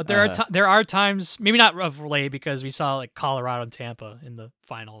 but there are times, maybe not of late, because we saw like Colorado and Tampa in the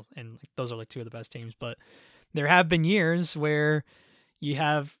finals, and like, those are like two of the best teams. But there have been years where you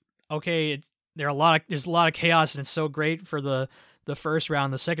have, there's a lot of chaos, and it's so great for the first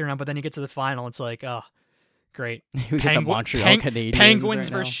round, the second round, but then you get to the final, it's like, oh, great. We get the Montreal Canadiens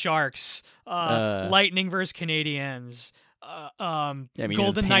Penguins right versus Sharks, Lightning versus Canadiens,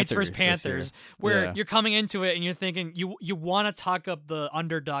 Golden Knights versus Panthers, where you're coming into it and you're thinking you want to talk up the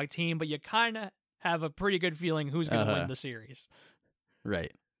underdog team, but you kind of have a pretty good feeling who's going to win the series.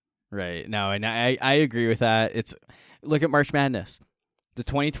 Right. No, and I agree with that. Look at March Madness. The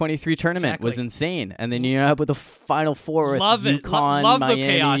 2023 tournament was insane, and then you end up with the Final Four with UConn, love Miami. The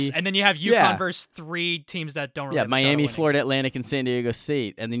chaos, and then you have UConn versus three teams that don't. Really Miami, Florida Atlantic, and San Diego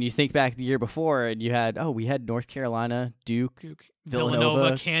State, and then you think back the year before, and you had North Carolina, Duke,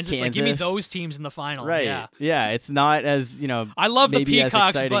 Villanova, Kansas. Like, give me those teams in the final. Right? Yeah, it's not as I love the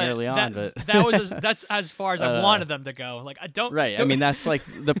Peacocks, but early on, that's as far as I wanted them to go. Like, I don't. Right. I mean, that's like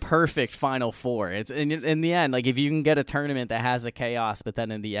the perfect Final Four. It's in the end, like, if you can get a tournament that has a chaos, but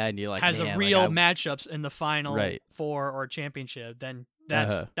then in the end you're like, has man, a real matchups in the final right. four or championship, then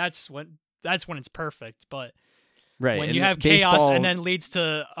that's when it's perfect. But right. when and you have baseball, chaos and then leads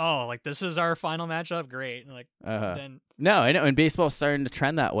to like, this is our final matchup, great. Like then. No, I know, and baseball's starting to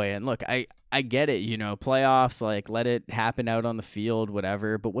trend that way. And look, I get it, playoffs, like, let it happen out on the field,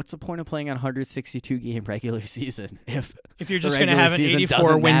 whatever. But what's the point of playing on 162 game regular season if you're just going to have an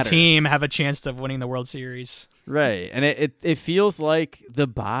 84 win team have a chance of winning the World Series? Right, and it feels like the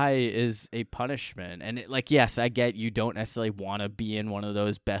bye is a punishment. And yes, I get you don't necessarily want to be in one of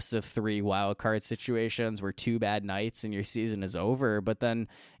those best of 3 wild card situations where 2 bad nights and your season is over. But then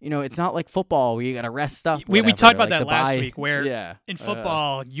it's not like football where you got to rest up. We talked about that last week, where in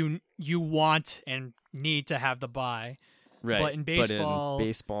football you want and need to have the bye. Right. But in baseball,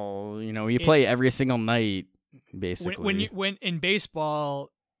 you play every single night, basically. When in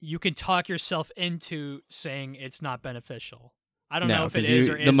baseball, you can talk yourself into saying it's not beneficial. I don't know if it is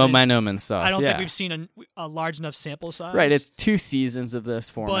or isn't. The momentum and stuff. I don't think we've seen a large enough sample size. Right. It's 2 seasons of this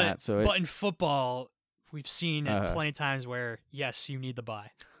format. But in football, we've seen it plenty of times where, yes, you need the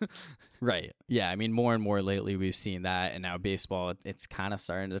bye. Right. Yeah. I mean, more and more lately we've seen that, and now baseball, it's kind of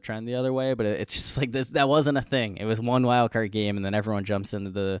starting to trend the other way. But it's just like this. That wasn't a thing. It was one wild card game, and then everyone jumps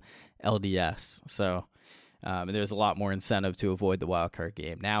into the LDS. So there's a lot more incentive to avoid the wild card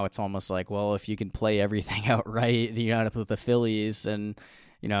game. Now it's almost like, well, if you can play everything out right, you end up with the Phillies, and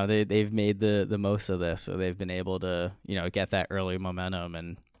they've made the most of this, so they've been able to get that early momentum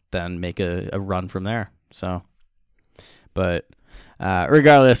and then make a run from there. So, but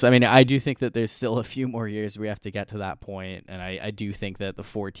regardless, I mean, I do think that there's still a few more years we have to get to that point, and I do think that the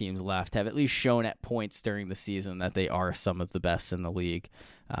 4 teams left have at least shown at points during the season that they are some of the best in the league,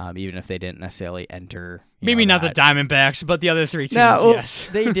 even if they didn't necessarily enter. Maybe not the Diamondbacks, but the other 3 teams, yes.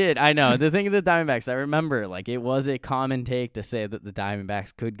 They did. I know. The thing of the Diamondbacks, I remember, like, it was a common take to say that the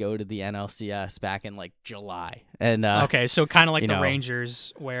Diamondbacks could go to the NLCS back in, like, July. And okay, so kind of like the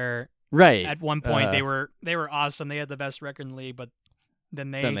Rangers, where right at one point they were awesome. They had the best record in the league, but then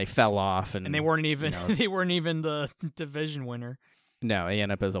they fell off, and they weren't even they weren't even the division winner. No, they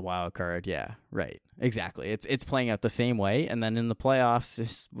end up as a wild card. Yeah, right. Exactly. It's playing out the same way, and then in the playoffs,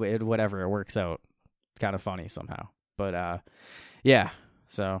 just whatever, it works out. Kind of funny somehow. But yeah.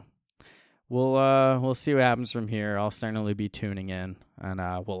 So we'll see what happens from here. I'll certainly be tuning in, and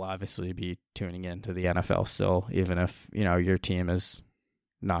we'll obviously be tuning in to the NFL still, even if your team is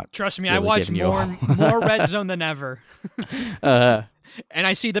not. Trust me, really I watch more Red Zone than ever. And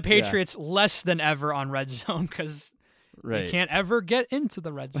I see the Patriots less than ever on Red Zone because they can't ever get into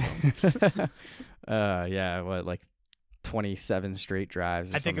the Red Zone. Yeah, what, like 27 straight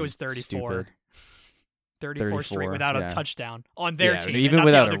drives? I think it was 34. Stupid. 34 straight without yeah. a touchdown on their team. Even not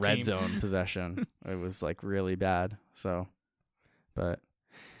without the a other red team. zone possession. It was like really bad. So, but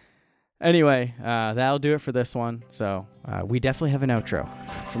anyway, that'll do it for this one. So we definitely have an outro.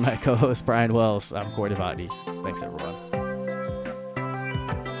 For my co-host Brian Wells, I'm Corey Devotny. Thanks everyone.